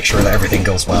 just to make sure that everything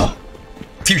goes well.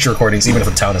 Future recordings, even if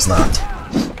the town is not.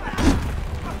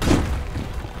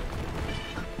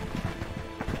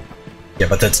 Yeah,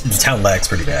 but the town lag's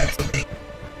pretty bad for me.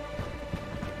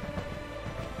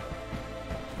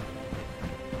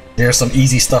 There's some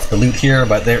easy stuff to loot here,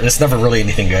 but it's never really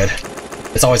anything good.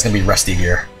 It's always going to be rusty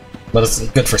gear. But it's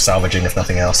good for salvaging, if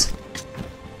nothing else.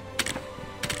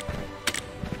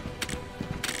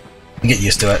 You get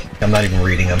used to it. I'm not even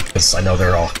reading them, because I know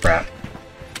they're all crap.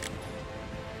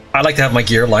 I like to have my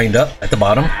gear lined up at the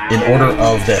bottom in order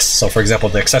of this. So for example,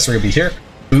 the accessory will be here.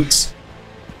 Boots,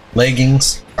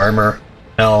 leggings, armor,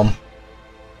 helm,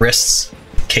 wrists,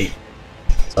 cape.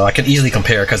 So I can easily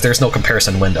compare, because there's no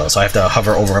comparison window, so I have to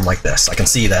hover over them like this. I can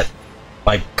see that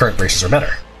my current braces are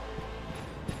better.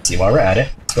 See, while we're at it,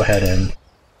 let's go ahead and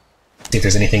see if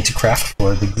there's anything to craft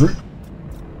for the group.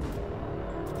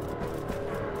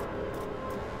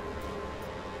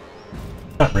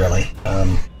 Not really.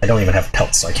 I don't even have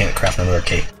pelts, so I can't craft another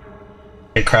cape.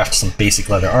 I could craft some basic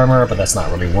leather armor, but that's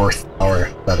not really worth our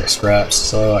leather scraps,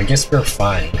 so I guess we're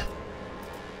fine.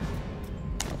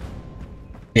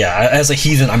 Yeah, as a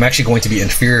heathen, I'm actually going to be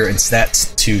inferior in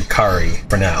stats to Kari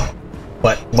for now.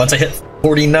 But once I hit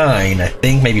 49, I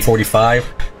think maybe 45,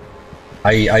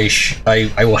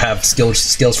 I will have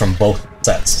skills from both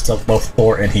sets, so both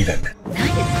Thor and heathen. Nice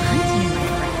hunting, my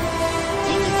friend.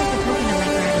 Take this as a token of my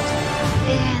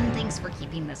gratitude. And thanks for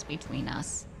keeping this between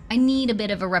us. I need a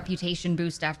bit of a reputation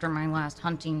boost after my last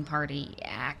hunting party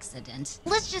accident.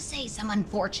 Let's just say some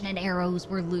unfortunate arrows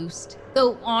were loosed.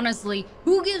 Though, honestly,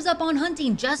 who gives up on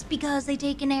hunting just because they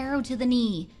take an arrow to the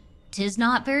knee? 'Tis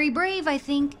not very brave, I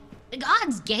think. The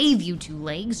gods gave you 2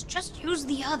 legs, just use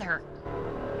the other.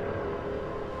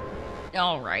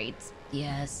 Alright,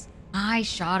 yes. I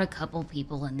shot a couple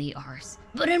people in the arse.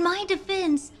 But in my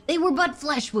defense, they were but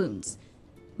flesh wounds.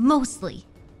 Mostly.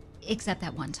 Except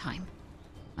that one time.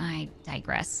 I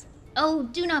digress. Oh,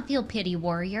 do not feel pity,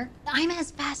 warrior. I'm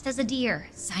as fast as a deer,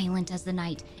 silent as the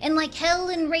night, and like hell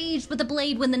enraged with a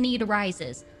blade when the need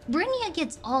arises. Brynja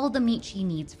gets all the meat she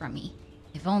needs from me.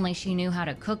 If only she knew how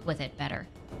to cook with it better.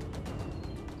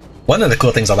 One of the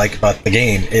cool things I like about the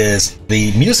game is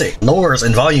the music lowers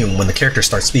in volume when the character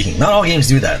starts speaking. Not all games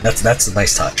do that. That's a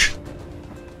nice touch.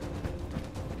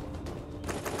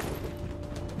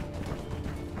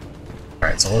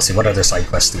 Alright, so let's see, what other side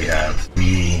quests do we have?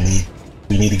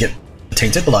 We need to get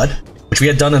Tainted Blood, which we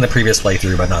had done in the previous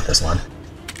playthrough, but not this one.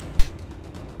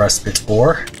 Respite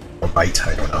Ore, or Bite,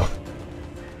 I don't know.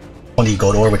 20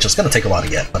 Gold Ore, which is going to take a while to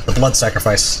get, but the Blood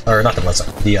Sacrifice, or not the Blood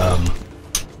Sacrifice,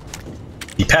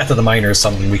 the Path of the Miner is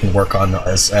something we can work on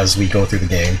as we go through the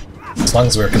game, as long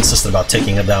as we're consistent about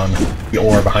taking down the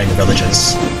ore behind the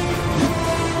villages.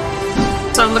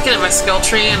 So I'm looking at my skill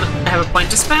tree and I have a point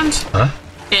to spend. Huh?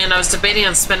 And I was debating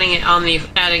on spending it on the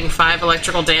adding 5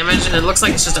 electrical damage, and it looks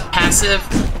like it's just a passive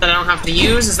that I don't have to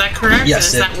use. Is that correct?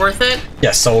 Yes. And is that worth it?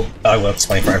 Yes, so I will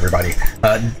explain for everybody.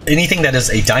 Anything that is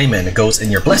a diamond goes in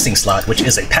your blessing slot, which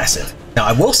is a passive. Now,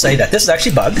 I will say that this is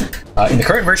actually bugged. In the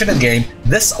current version of the game,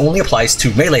 this only applies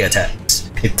to melee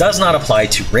attacks. It does not apply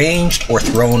to ranged or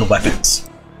thrown weapons.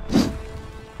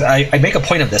 I make a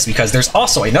point of this because there's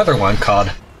also another one called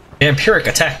Vampiric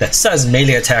Attack that says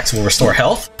melee attacks will restore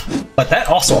health, but that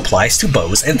also applies to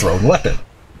bows and thrown weapon.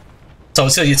 So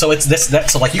it's this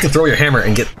so like you can throw your hammer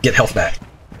and get health back.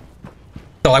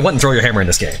 So I wouldn't throw your hammer in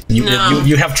this game.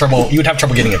 You'd have trouble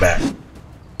getting it back.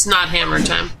 It's not hammer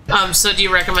time. So do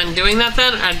you recommend doing that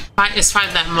then? Is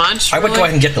 5 that much? I would go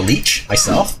ahead and get the leech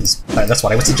myself. That's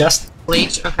what I would suggest.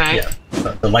 Leech, okay. Yeah,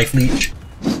 the life leech.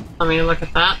 Let me look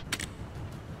at that.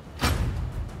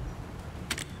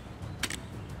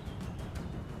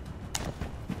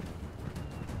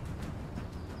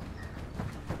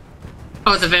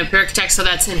 Oh, the vampiric attack, so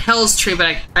that's in Hell's Tree,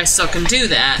 but I still can do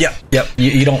that. Yep.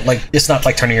 You don't like. It's not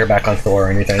like turning your back on Thor or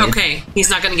anything. Okay, he's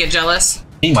not gonna get jealous.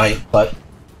 He might, but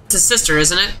It's his sister,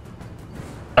 isn't it?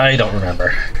 I don't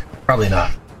remember. Probably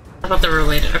not. I thought they were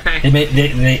related. Okay.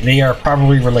 They are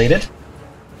probably related.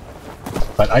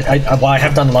 But while I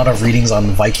have done a lot of readings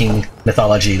on Viking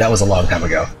mythology, that was a long time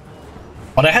ago.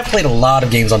 But I have played a lot of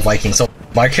games on Vikings, so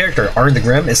my character, Arn the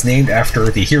Grim, is named after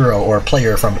the hero or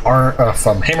player from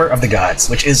Hammer of the Gods,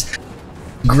 which is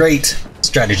great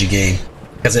strategy game,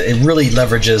 because it really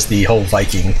leverages the whole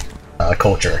Viking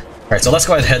culture. Alright, so let's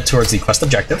go ahead and head towards the quest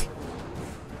objective.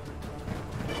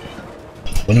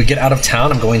 When we get out of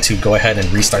town, I'm going to go ahead and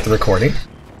restart the recording.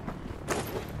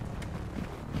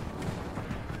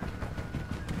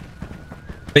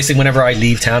 Basically, whenever I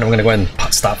leave town, I'm going to go ahead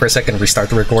and stop for a second and restart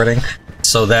the recording.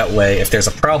 So that way, if there's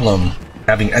a problem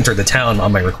having entered the town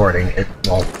on my recording, it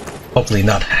will hopefully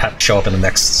not show up in the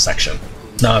next section.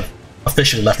 Now I've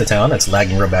officially left the town. It's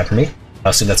lagging real bad for me.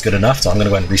 I assume that's good enough, so I'm going to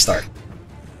go ahead and restart.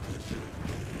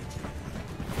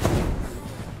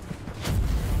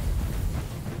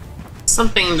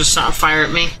 Something just shot fire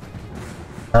at me.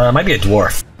 Might be a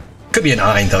dwarf. Could be an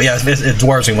Ein, though. Yeah, it's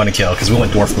dwarves we want to kill, because we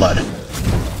want dwarf blood.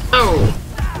 Oh.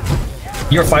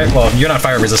 You're fire. Well, you're not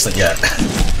fire resistant yet.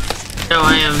 No,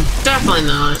 I am definitely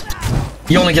not.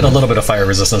 You only get a little bit of fire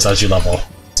resistance as you level,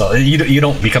 so you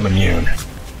don't become immune.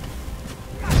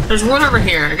 There's one over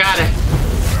here. I got it.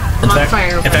 I'm on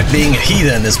fire. In fact, being a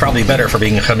heathen is probably better for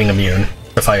becoming immune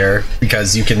to fire,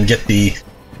 because you can get the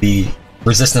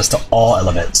resistance to all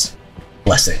elements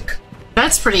blessing.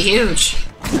 That's pretty huge.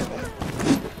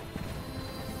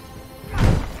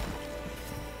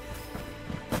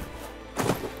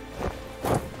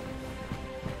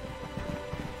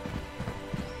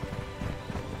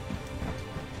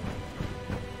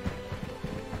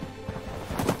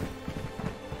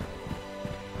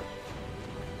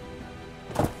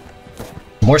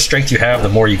 The more strength you have, the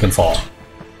more you can fall.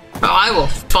 Oh, I will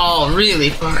fall really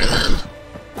far then.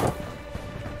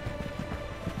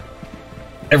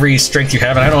 Every strength you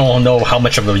have, and I don't know how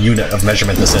much of a unit of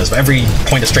measurement this is, but every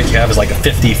point of strength you have is like a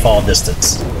 50 fall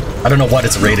distance. I don't know what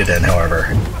it's rated in, however.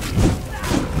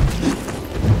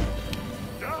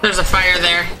 There's a fire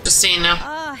there, just so you know.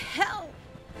 Hell!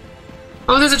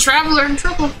 Oh, there's a traveler in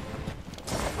trouble.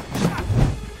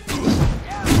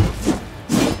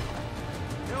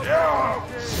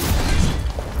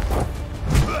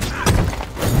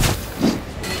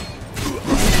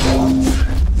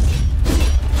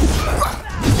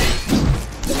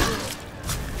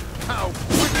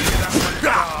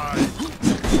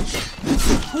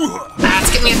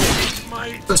 That's getting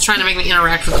me. It was trying to make me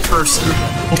interact with a person.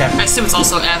 Okay. I assume it's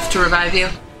also F to revive you.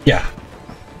 Yeah.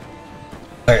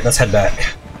 Alright, let's head back.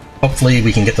 Hopefully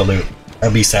we can get the loot.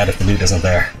 I'd be sad if the loot isn't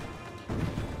there.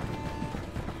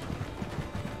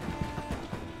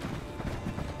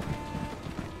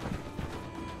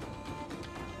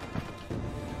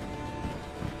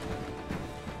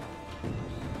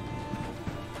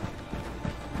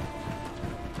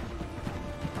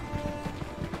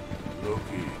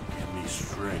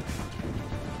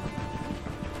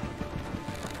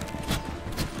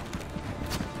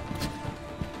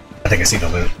 I think I see the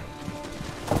loot.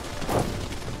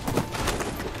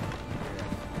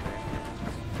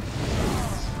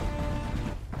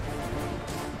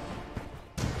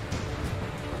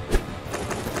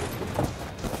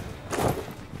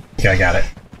 Okay, I got it.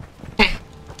 Okay.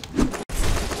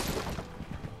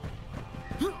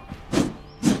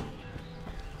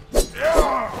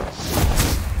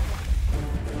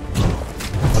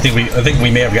 I think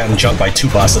we may have gotten jumped by two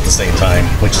bosses at the same time,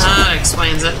 which is That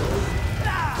explains it.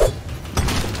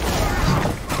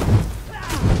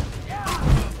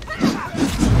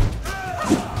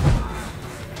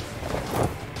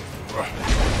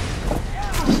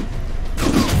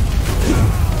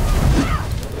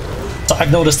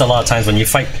 I've noticed a lot of times when you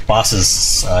fight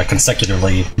bosses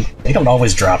consecutively, they don't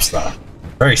always drop stuff.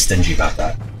 Very stingy about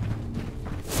that.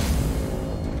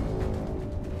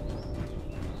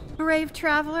 Brave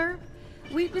traveler,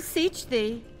 we beseech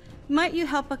thee, might you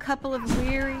help a couple of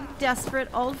weary, desperate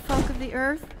old folk of the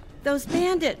earth? Those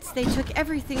bandits, they took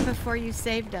everything before you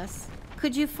saved us.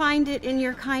 Could you find it in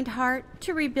your kind heart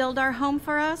to rebuild our home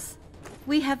for us?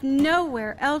 We have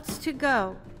nowhere else to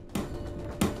go.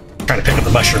 Trying to pick up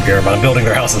the mushroom here, but I'm building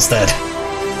their house instead.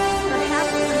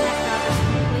 Perhaps when that job is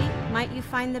complete, might you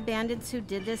find the bandits who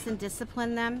did this and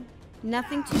discipline them?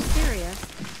 Nothing too serious,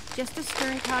 just a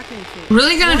stern talking to.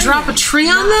 Really gonna drop a tree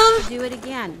on them? Do it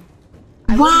again.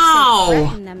 Wow. I wouldn't say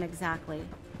threaten them exactly,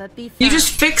 but be firm. You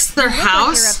just fixed their You look like you're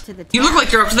house? up to the You look task.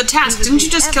 like you're up to the task. We would Didn't you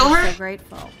be just kill ever her? So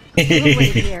grateful. We'll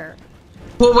wait here.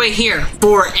 We'll wait here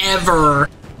forever.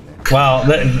 Well,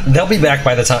 they'll be back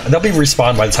by the time they'll be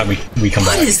respawned by the time we come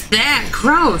back. What is that?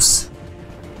 Gross.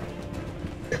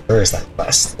 Where is that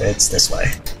quest? It's this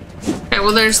way. Okay,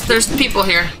 well there's people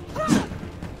here.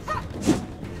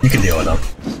 You can deal with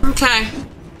them. Okay.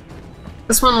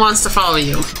 This one wants to follow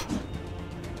you.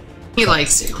 He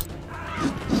likes you.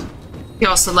 He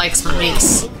also likes my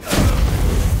mace.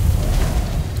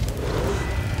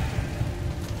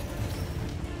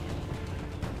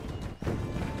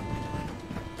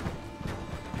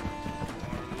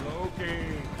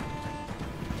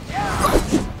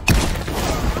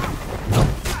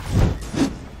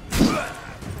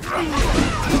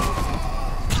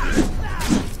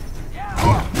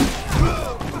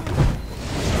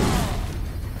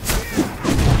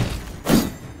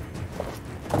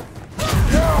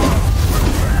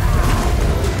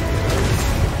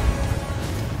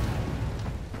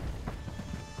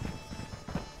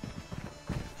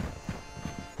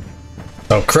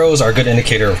 So crows are a good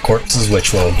indicator of corpses,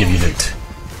 which will give you loot.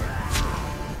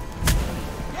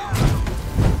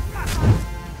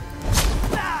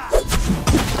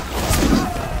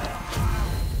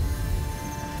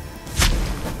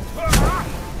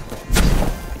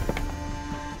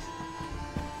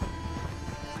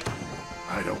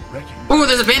 Oh,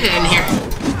 there's a bandit in here.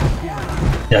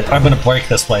 Yeah, I'm gonna break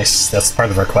this place. That's part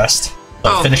of the request. So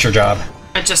Oh. finish your job.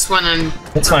 I just went and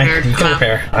It's fine. repaired. You can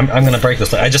repair. I'm gonna break this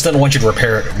place. I just didn't want you to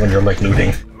repair it when you're like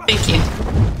looting. Thank you.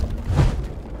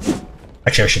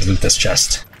 Actually, I should loot this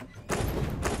chest.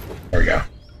 There we go.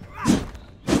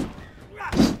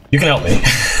 You can help me.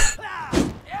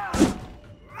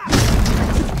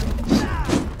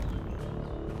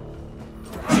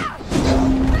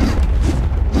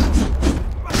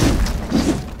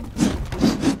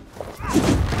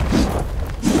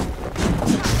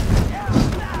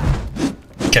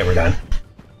 Okay, we're done.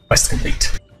 Quest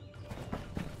complete.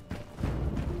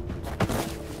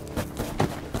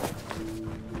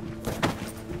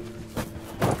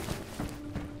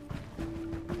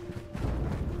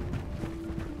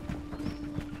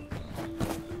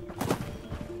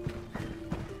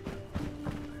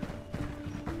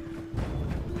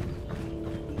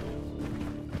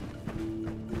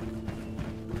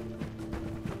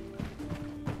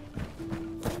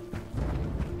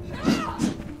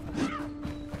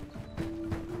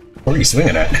 What are you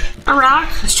swinging at? A rock?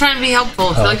 I was trying to be helpful.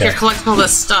 I feel like okay. you're collecting all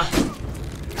this stuff.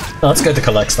 Oh, it's good to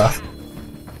collect stuff.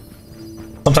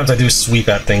 Sometimes I do sweep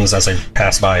at things as I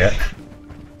pass by it.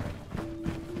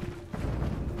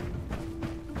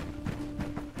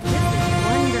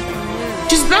 Wonderful news.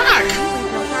 She's back! We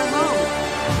built our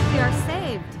home. We are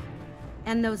saved.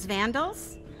 And those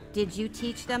vandals? Did you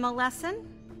teach them a lesson?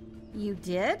 You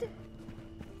did?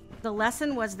 The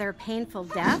lesson was their painful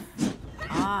death?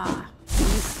 Ah, you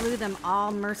slew them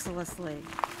all mercilessly.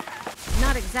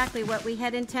 Not exactly what we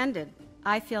had intended.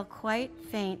 I feel quite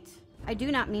faint. I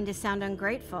do not mean to sound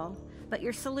ungrateful, but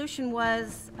your solution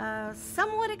was,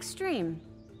 somewhat extreme.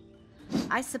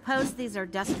 I suppose these are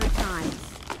desperate times.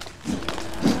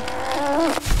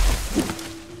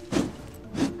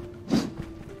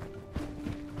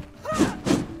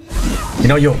 You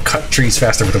know you'll cut trees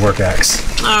faster with the work axe.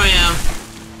 Oh, yeah.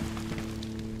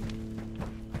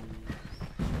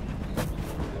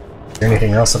 Is there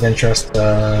anything else of interest?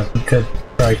 We could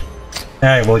probably...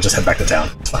 we'll just head back to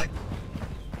town. It's fine.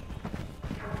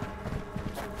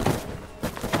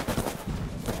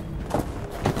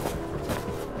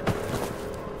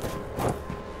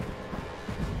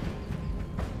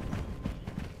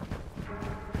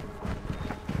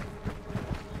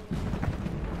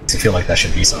 I feel like that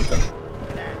should be something.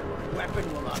 That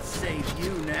weapon will not save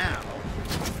you now.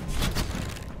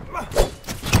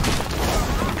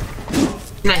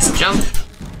 Nice jump.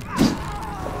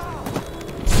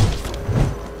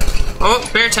 Oh,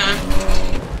 bear time.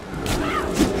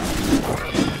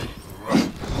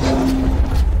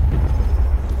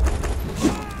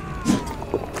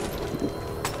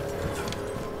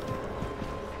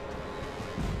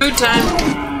 Food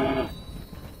time.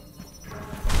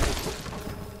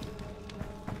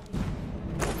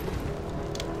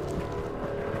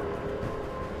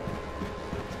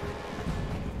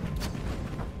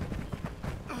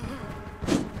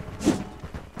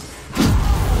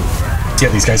 Yeah,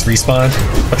 these guys respawn,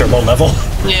 but they're low level.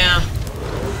 Yeah.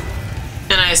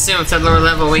 And I assume if they're lower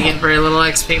level, we get very little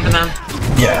XP for them.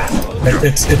 Yeah,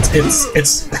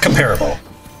 it's comparable.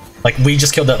 Like, we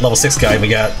just killed that level 6 guy, we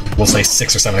got, we'll say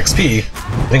 6 or 7 XP.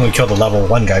 I think we killed the level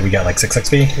 1 guy, we got like 6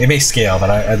 XP. It may scale,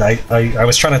 but I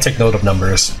was trying to take note of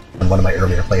numbers in one of my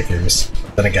earlier playthroughs.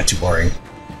 Then it got too boring.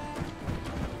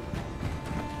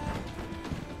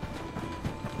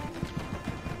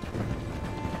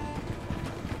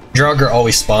 Draugr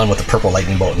always spawn with a purple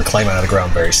lightning bolt and climb out of the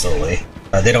ground very slowly.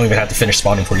 They don't even have to finish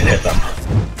spawning before you hit them.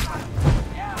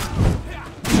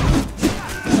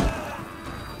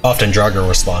 Often Draugr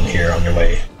will spawn here on your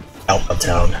way out of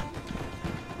town.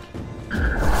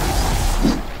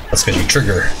 That's because you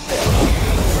trigger.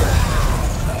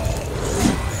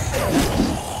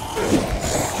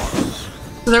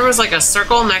 So there was like a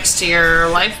circle next to your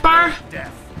life bar?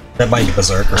 That might be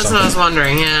Berserk or That's something. what I was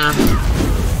wondering, yeah.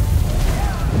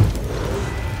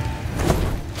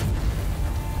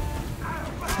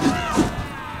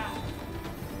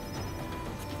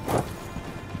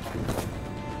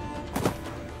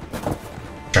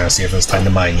 Trying to see if it's time to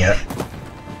mine yet.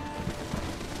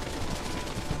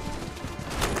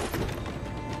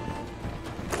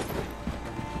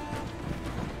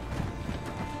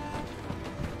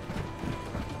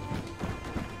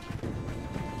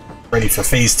 Ready for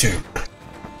phase 2.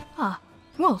 Ah,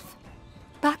 Wolf.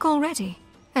 Back already.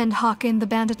 And Haken the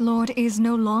Bandit Lord is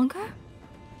no longer?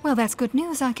 Well, that's good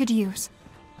news I could use.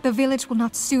 The village will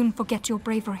not soon forget your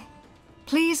bravery.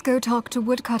 Please go talk to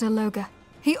Woodcutter Loga.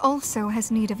 He also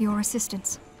has need of your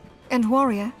assistance. And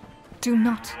warrior, do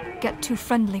not get too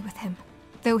friendly with him.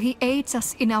 Though he aids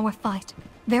us in our fight,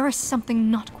 there is something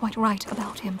not quite right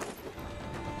about him.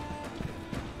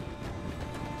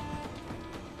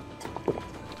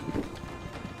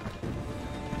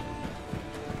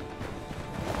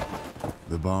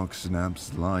 The bark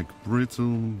snaps like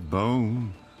brittle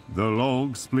bone. The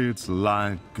log splits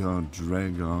like a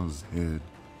dragon's head.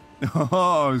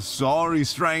 Oh, sorry,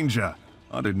 stranger.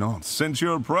 I did not sense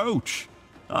your approach.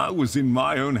 I was in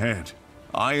my own head.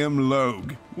 I am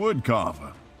Logue,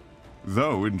 woodcarver.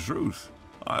 Though, in truth,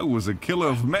 I was a killer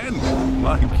of men,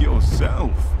 like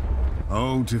yourself.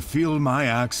 Oh, to feel my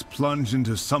axe plunge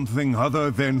into something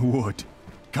other than wood.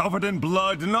 Covered in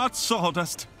blood, not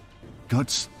sawdust.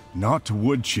 Guts, not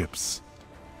wood chips.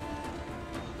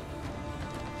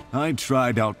 I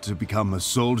tried out to become a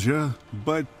soldier,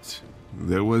 but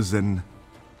there was an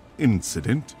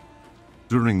incident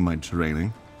during my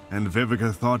training, and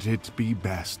Vivica thought it be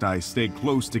best I stay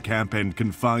close to camp and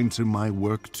confined to my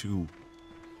work to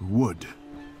wood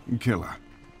killer,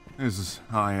 as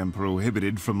I am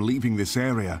prohibited from leaving this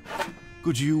area.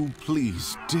 Could you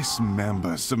please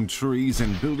dismember some trees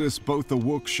and build us both a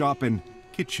workshop and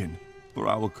kitchen for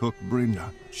our cook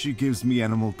Brenda? She gives me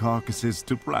animal carcasses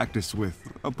to practice with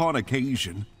upon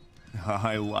occasion.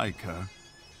 I like her.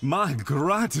 My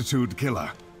gratitude,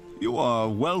 killer. You are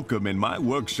welcome in my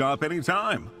workshop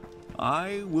anytime.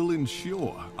 I will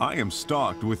ensure I am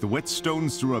stocked with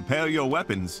whetstones to repair your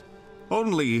weapons.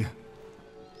 Only,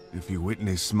 if you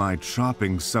witness my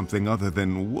chopping something other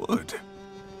than wood,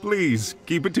 please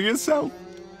keep it to yourself.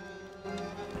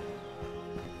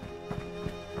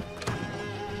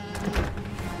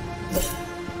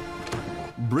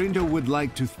 Brenda would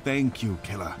like to thank you,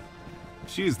 killer.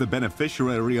 She is the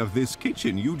beneficiary of this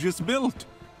kitchen you just built.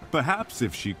 Perhaps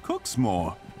if she cooks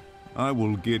more, I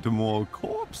will get more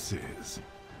corpses.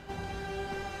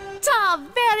 Ta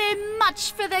very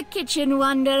much for the kitchen,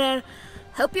 wanderer.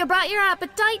 Hope you brought your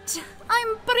appetite.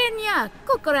 I'm Brynja,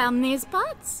 cook around these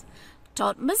parts.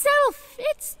 Taught myself,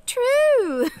 it's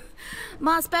true.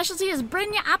 My specialty is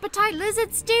Brynja appetite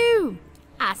lizard stew.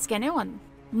 Ask anyone.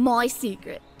 My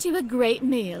secret to a great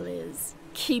meal is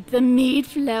keep the meat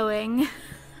flowing.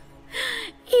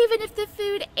 Even if the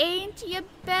food ain't your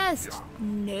best,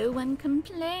 no one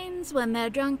complains when they're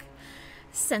drunk.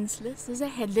 Senseless as a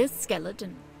headless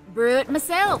skeleton. Brew it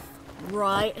myself,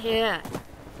 right here.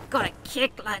 Got a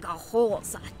kick like a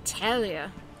horse, I tell you.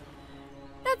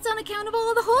 That's on account of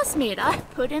all the horse meat I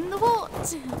put in the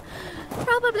wort.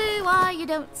 Probably why you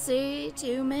don't see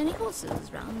too many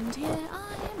horses round here,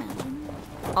 I imagine.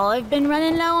 I've been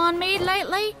running low on meat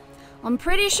lately. I'm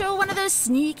pretty sure one of those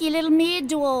sneaky little mead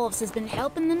dwarves has been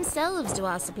helping themselves to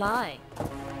our supply.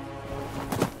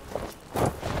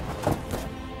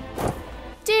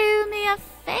 Do me a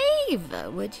favor,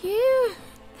 would you?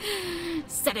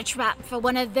 Set a trap for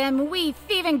one of them wee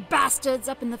thieving bastards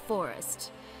up in the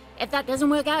forest. If that doesn't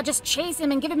work out, just chase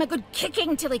him and give him a good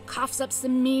kicking till he coughs up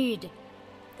some mead.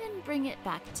 Then bring it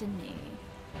back to me.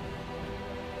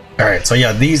 Alright, so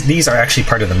yeah, these are actually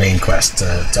part of the main quest,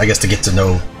 I guess to get to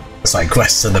know the side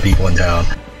quests and the people in town.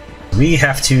 We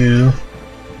have to...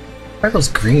 Where are those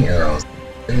green arrows?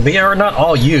 They are not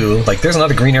all you. Like, there's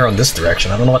another green arrow in this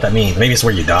direction. I don't know what that means. Maybe it's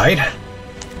where you died?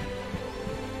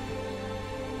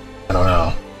 I don't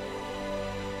know.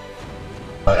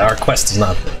 But our quest is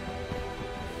not...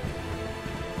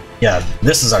 Yeah,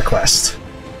 this is our quest.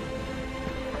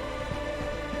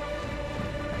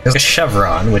 There's a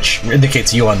chevron, which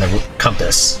indicates you on the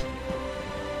compass.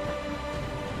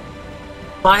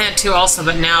 Well, I had two also,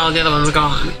 but now the other one's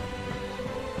gone.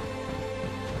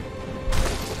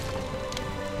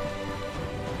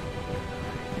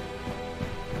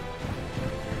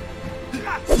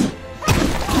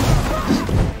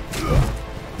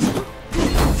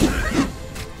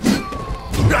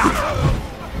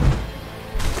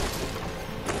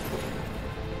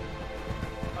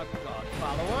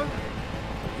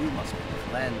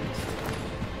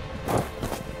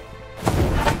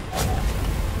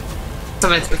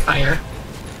 Somebody threw fire.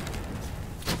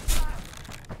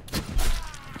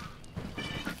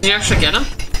 Did you actually get him?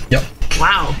 Yep.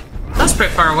 Wow. That's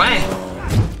pretty far away.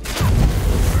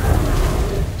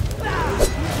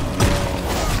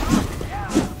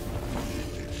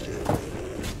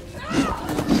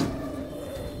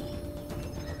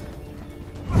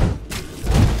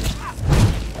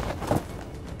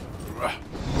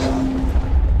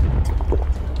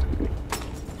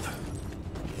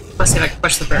 Must see like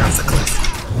push the bear off the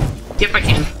cliff. Yep, I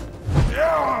can.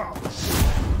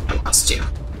 I lost you.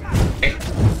 Okay.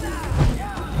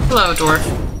 Hello,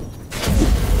 dwarf.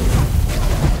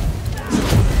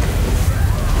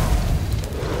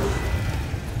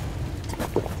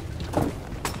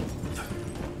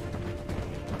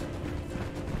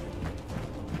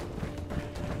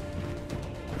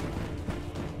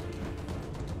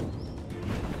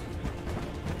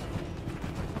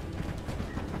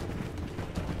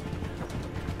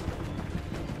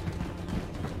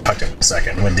 Talk to him in a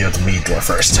second. I'm gonna deal with the meat dwarf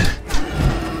first.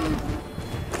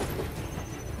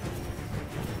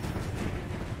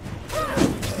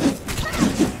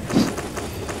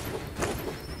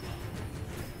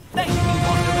 Thank you,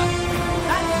 Wanderer.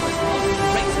 That was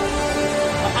great.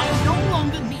 But I no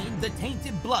longer need the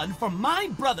tainted blood for my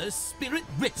brother's spirit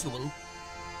ritual.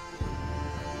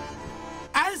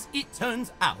 As it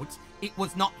turns out, it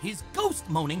was not his ghost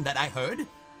moaning that I heard.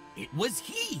 It was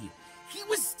he. He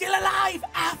was still alive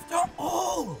after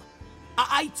all.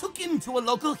 I took him to a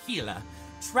local healer.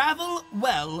 Travel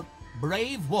well,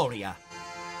 brave warrior.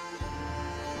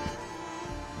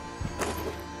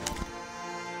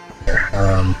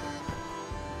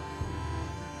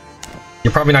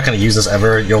 You're probably not going to use this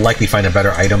ever. You'll likely find a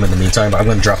better item in the meantime, but I'm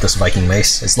going to drop this Viking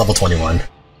mace. It's level 21.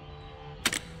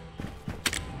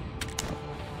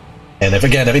 And if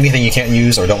anything you can't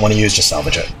use or don't want to use, just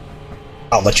salvage it.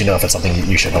 I'll let you know if it's something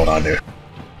you should hold on to.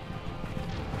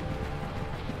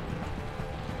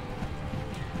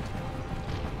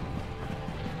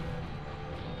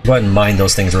 Go ahead and mine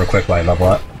those things real quick while I level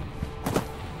up.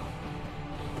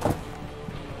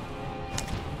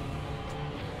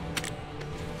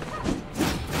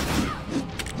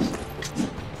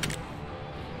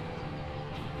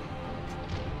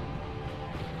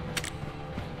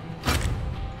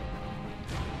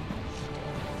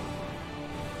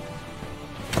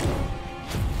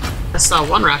 I saw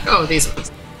one rock. Oh, these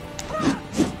ones.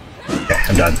 Okay,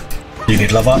 I'm done. Do you need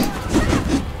to level up?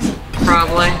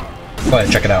 Probably. Go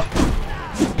ahead, check it out.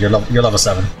 You're level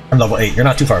 7. I'm level 8. You're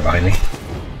not too far behind me.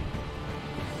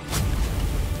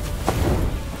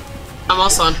 I'm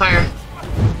also on fire.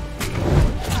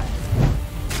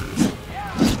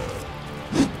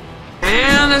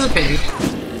 And there's a pig.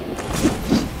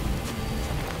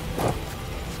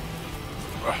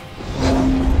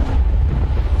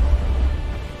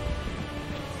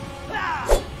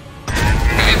 I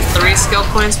have 3 skill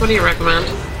points. What do you recommend?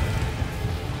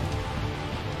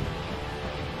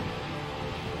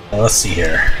 Let's see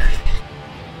here.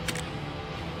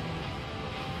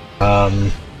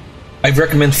 I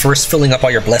recommend first filling up all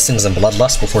your blessings and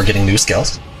bloodlust before getting new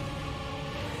skills.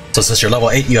 So since you're level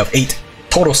 8, you have 8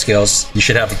 total skills. You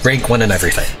should have rank 1 in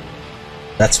everything.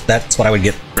 That's what I would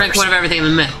get. Rank 1 of everything in the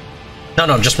middle.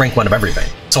 No, just rank 1 of everything.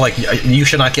 So like, you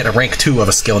should not get a rank 2 of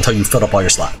a skill until you fill up all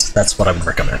your slots. That's what I would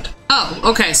recommend. Oh,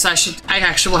 okay. So I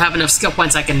actually will have enough skill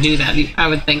points I can do that. I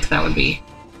would think that would be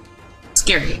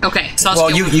scary. Okay, so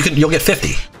you'll get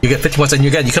 50. You get 50 points, and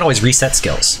you can always reset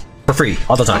skills for free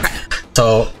all the time. Okay.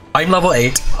 So I'm level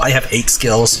 8. I have 8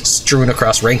 skills strewn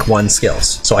across rank 1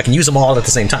 skills, so I can use them all at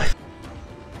the same time.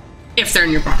 If they're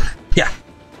in your bar. Yeah.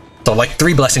 So like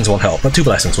 3 blessings won't help, but 2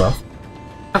 blessings will.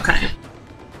 Okay.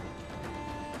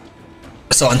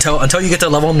 So until you get to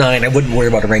level 9, I wouldn't worry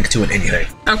about a rank 2 in anything.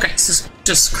 Okay, so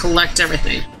just collect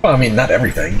everything. Well, I mean, not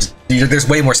everything. There's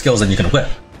way more skills than you can equip.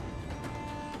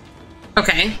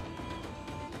 Okay.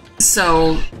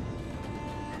 So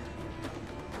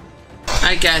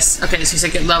I guess, okay, so you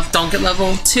said don't get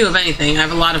level 2 of anything. I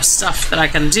have a lot of stuff that I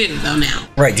can do though now.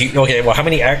 Right, okay, well how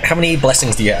many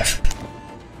blessings do you have?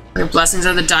 My blessings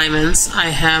are the diamonds. I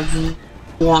have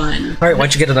 1. Alright, why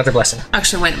don't you get another blessing?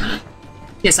 Actually, wait a minute.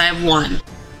 Yes, I have 1.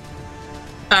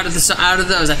 Out of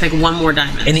those, I pick 1 more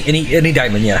diamond. Any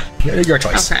diamond, yeah. Your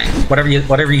choice. Okay.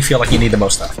 Whatever you feel like you need the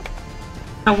most of.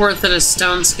 How worth it is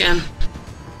stone skin?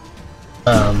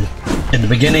 In the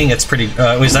beginning, it's pretty.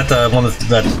 Was that the one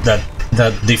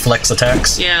that deflects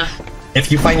attacks? Yeah.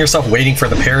 If you find yourself waiting for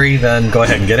the parry, then go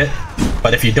ahead and get it.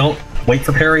 But if you don't wait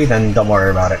for parry, then don't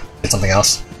worry about it. Get something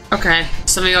else. Okay,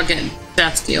 so maybe I'll get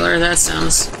Death Dealer. That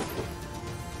sounds.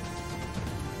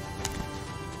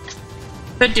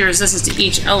 50 resistance to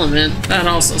each element. That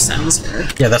also sounds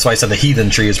good. Yeah, that's why I said the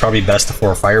Heathen Tree is probably best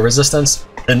for fire resistance,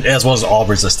 and as well as all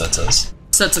resistances.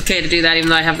 So it's okay to do that even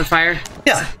though I have the fire?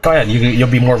 Yeah, go ahead. You'll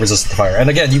be more resistant to fire. And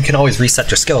again, you can always reset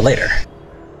your skill later.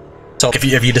 So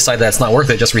if you decide that it's not worth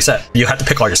it, just reset. You have to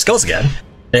pick all your skills again.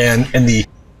 And in the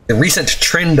recent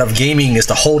trend of gaming is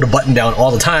to hold a button down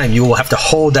all the time. You will have to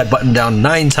hold that button down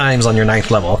 9 times on your 9th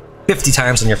level, 50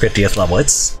 times on your 50th level.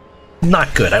 It's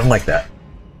not good. I don't like that.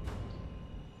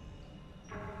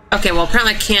 Okay, well,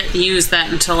 apparently I can't use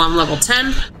that until I'm level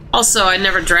 10. Also, I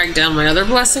never dragged down my other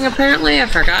blessing, apparently. I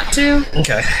forgot to.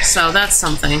 Okay. So that's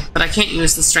something. But I can't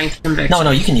use the strength conviction.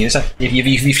 No, you can use it. If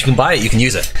you can buy it, you can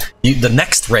use it. The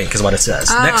next rank is what it says.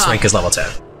 Next rank is level 10.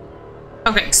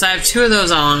 Okay, so I have 2 of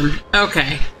those on.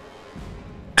 Okay.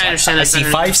 I understand that. I see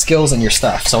 5 skills in your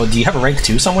stuff. So do you have a rank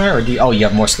 2 somewhere? Or do you... Oh, you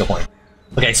have more skill point.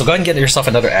 Okay, so go ahead and get yourself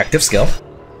another active skill.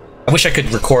 I wish I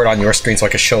could record on your screen so I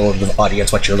could show the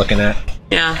audience what you're looking at.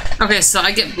 Yeah. Okay, so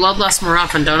I get Bloodlust more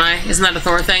often, don't I? Isn't that a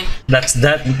Thor thing?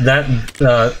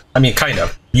 I mean, kind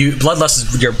of.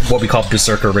 Bloodlust is your what we call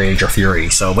Berserker Rage or Fury.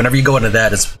 So whenever you go into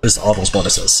that, it's all those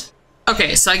bonuses.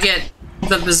 Okay, so I get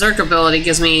the Berserk ability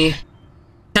gives me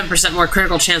 10% more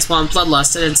critical chance while I'm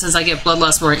Bloodlusted, and since I get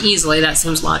Bloodlust more easily, that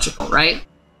seems logical, right?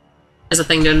 As a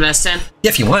thing to invest in? Yeah,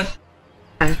 if you want.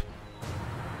 Okay.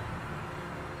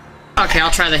 Okay,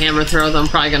 I'll try the hammer throw, though I'm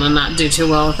probably gonna not do too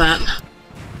well with that.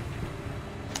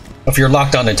 If you're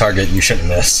locked on a target, you shouldn't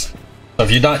miss. So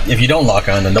if you don't lock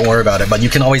on, then don't worry about it, but you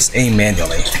can always aim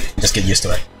manually. Just get used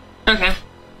to it. Okay.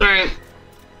 Alright.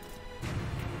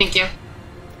 Thank you.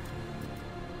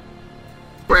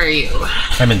 Where are you?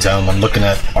 I'm in town. I'm looking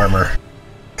at armor.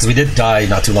 Because we did die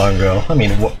not too long ago. I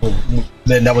mean,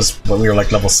 then that was when we were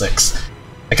like level 6.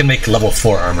 I can make level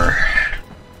 4 armor.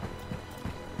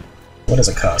 What does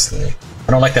it cost me?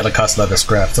 I don't like that it costs leather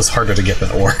scraps. It's harder to get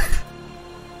than ore.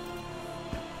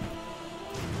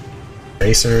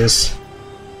 Bracers.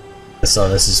 So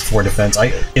this is 4 defense.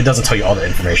 It doesn't tell you all the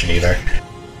information either.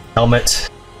 Helmet.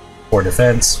 4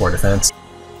 defense. 4 defense.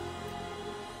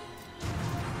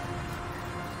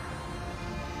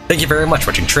 Thank you very much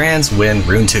for watching Trans Win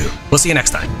Rune 2. We'll see you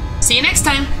next time. See you next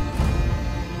time.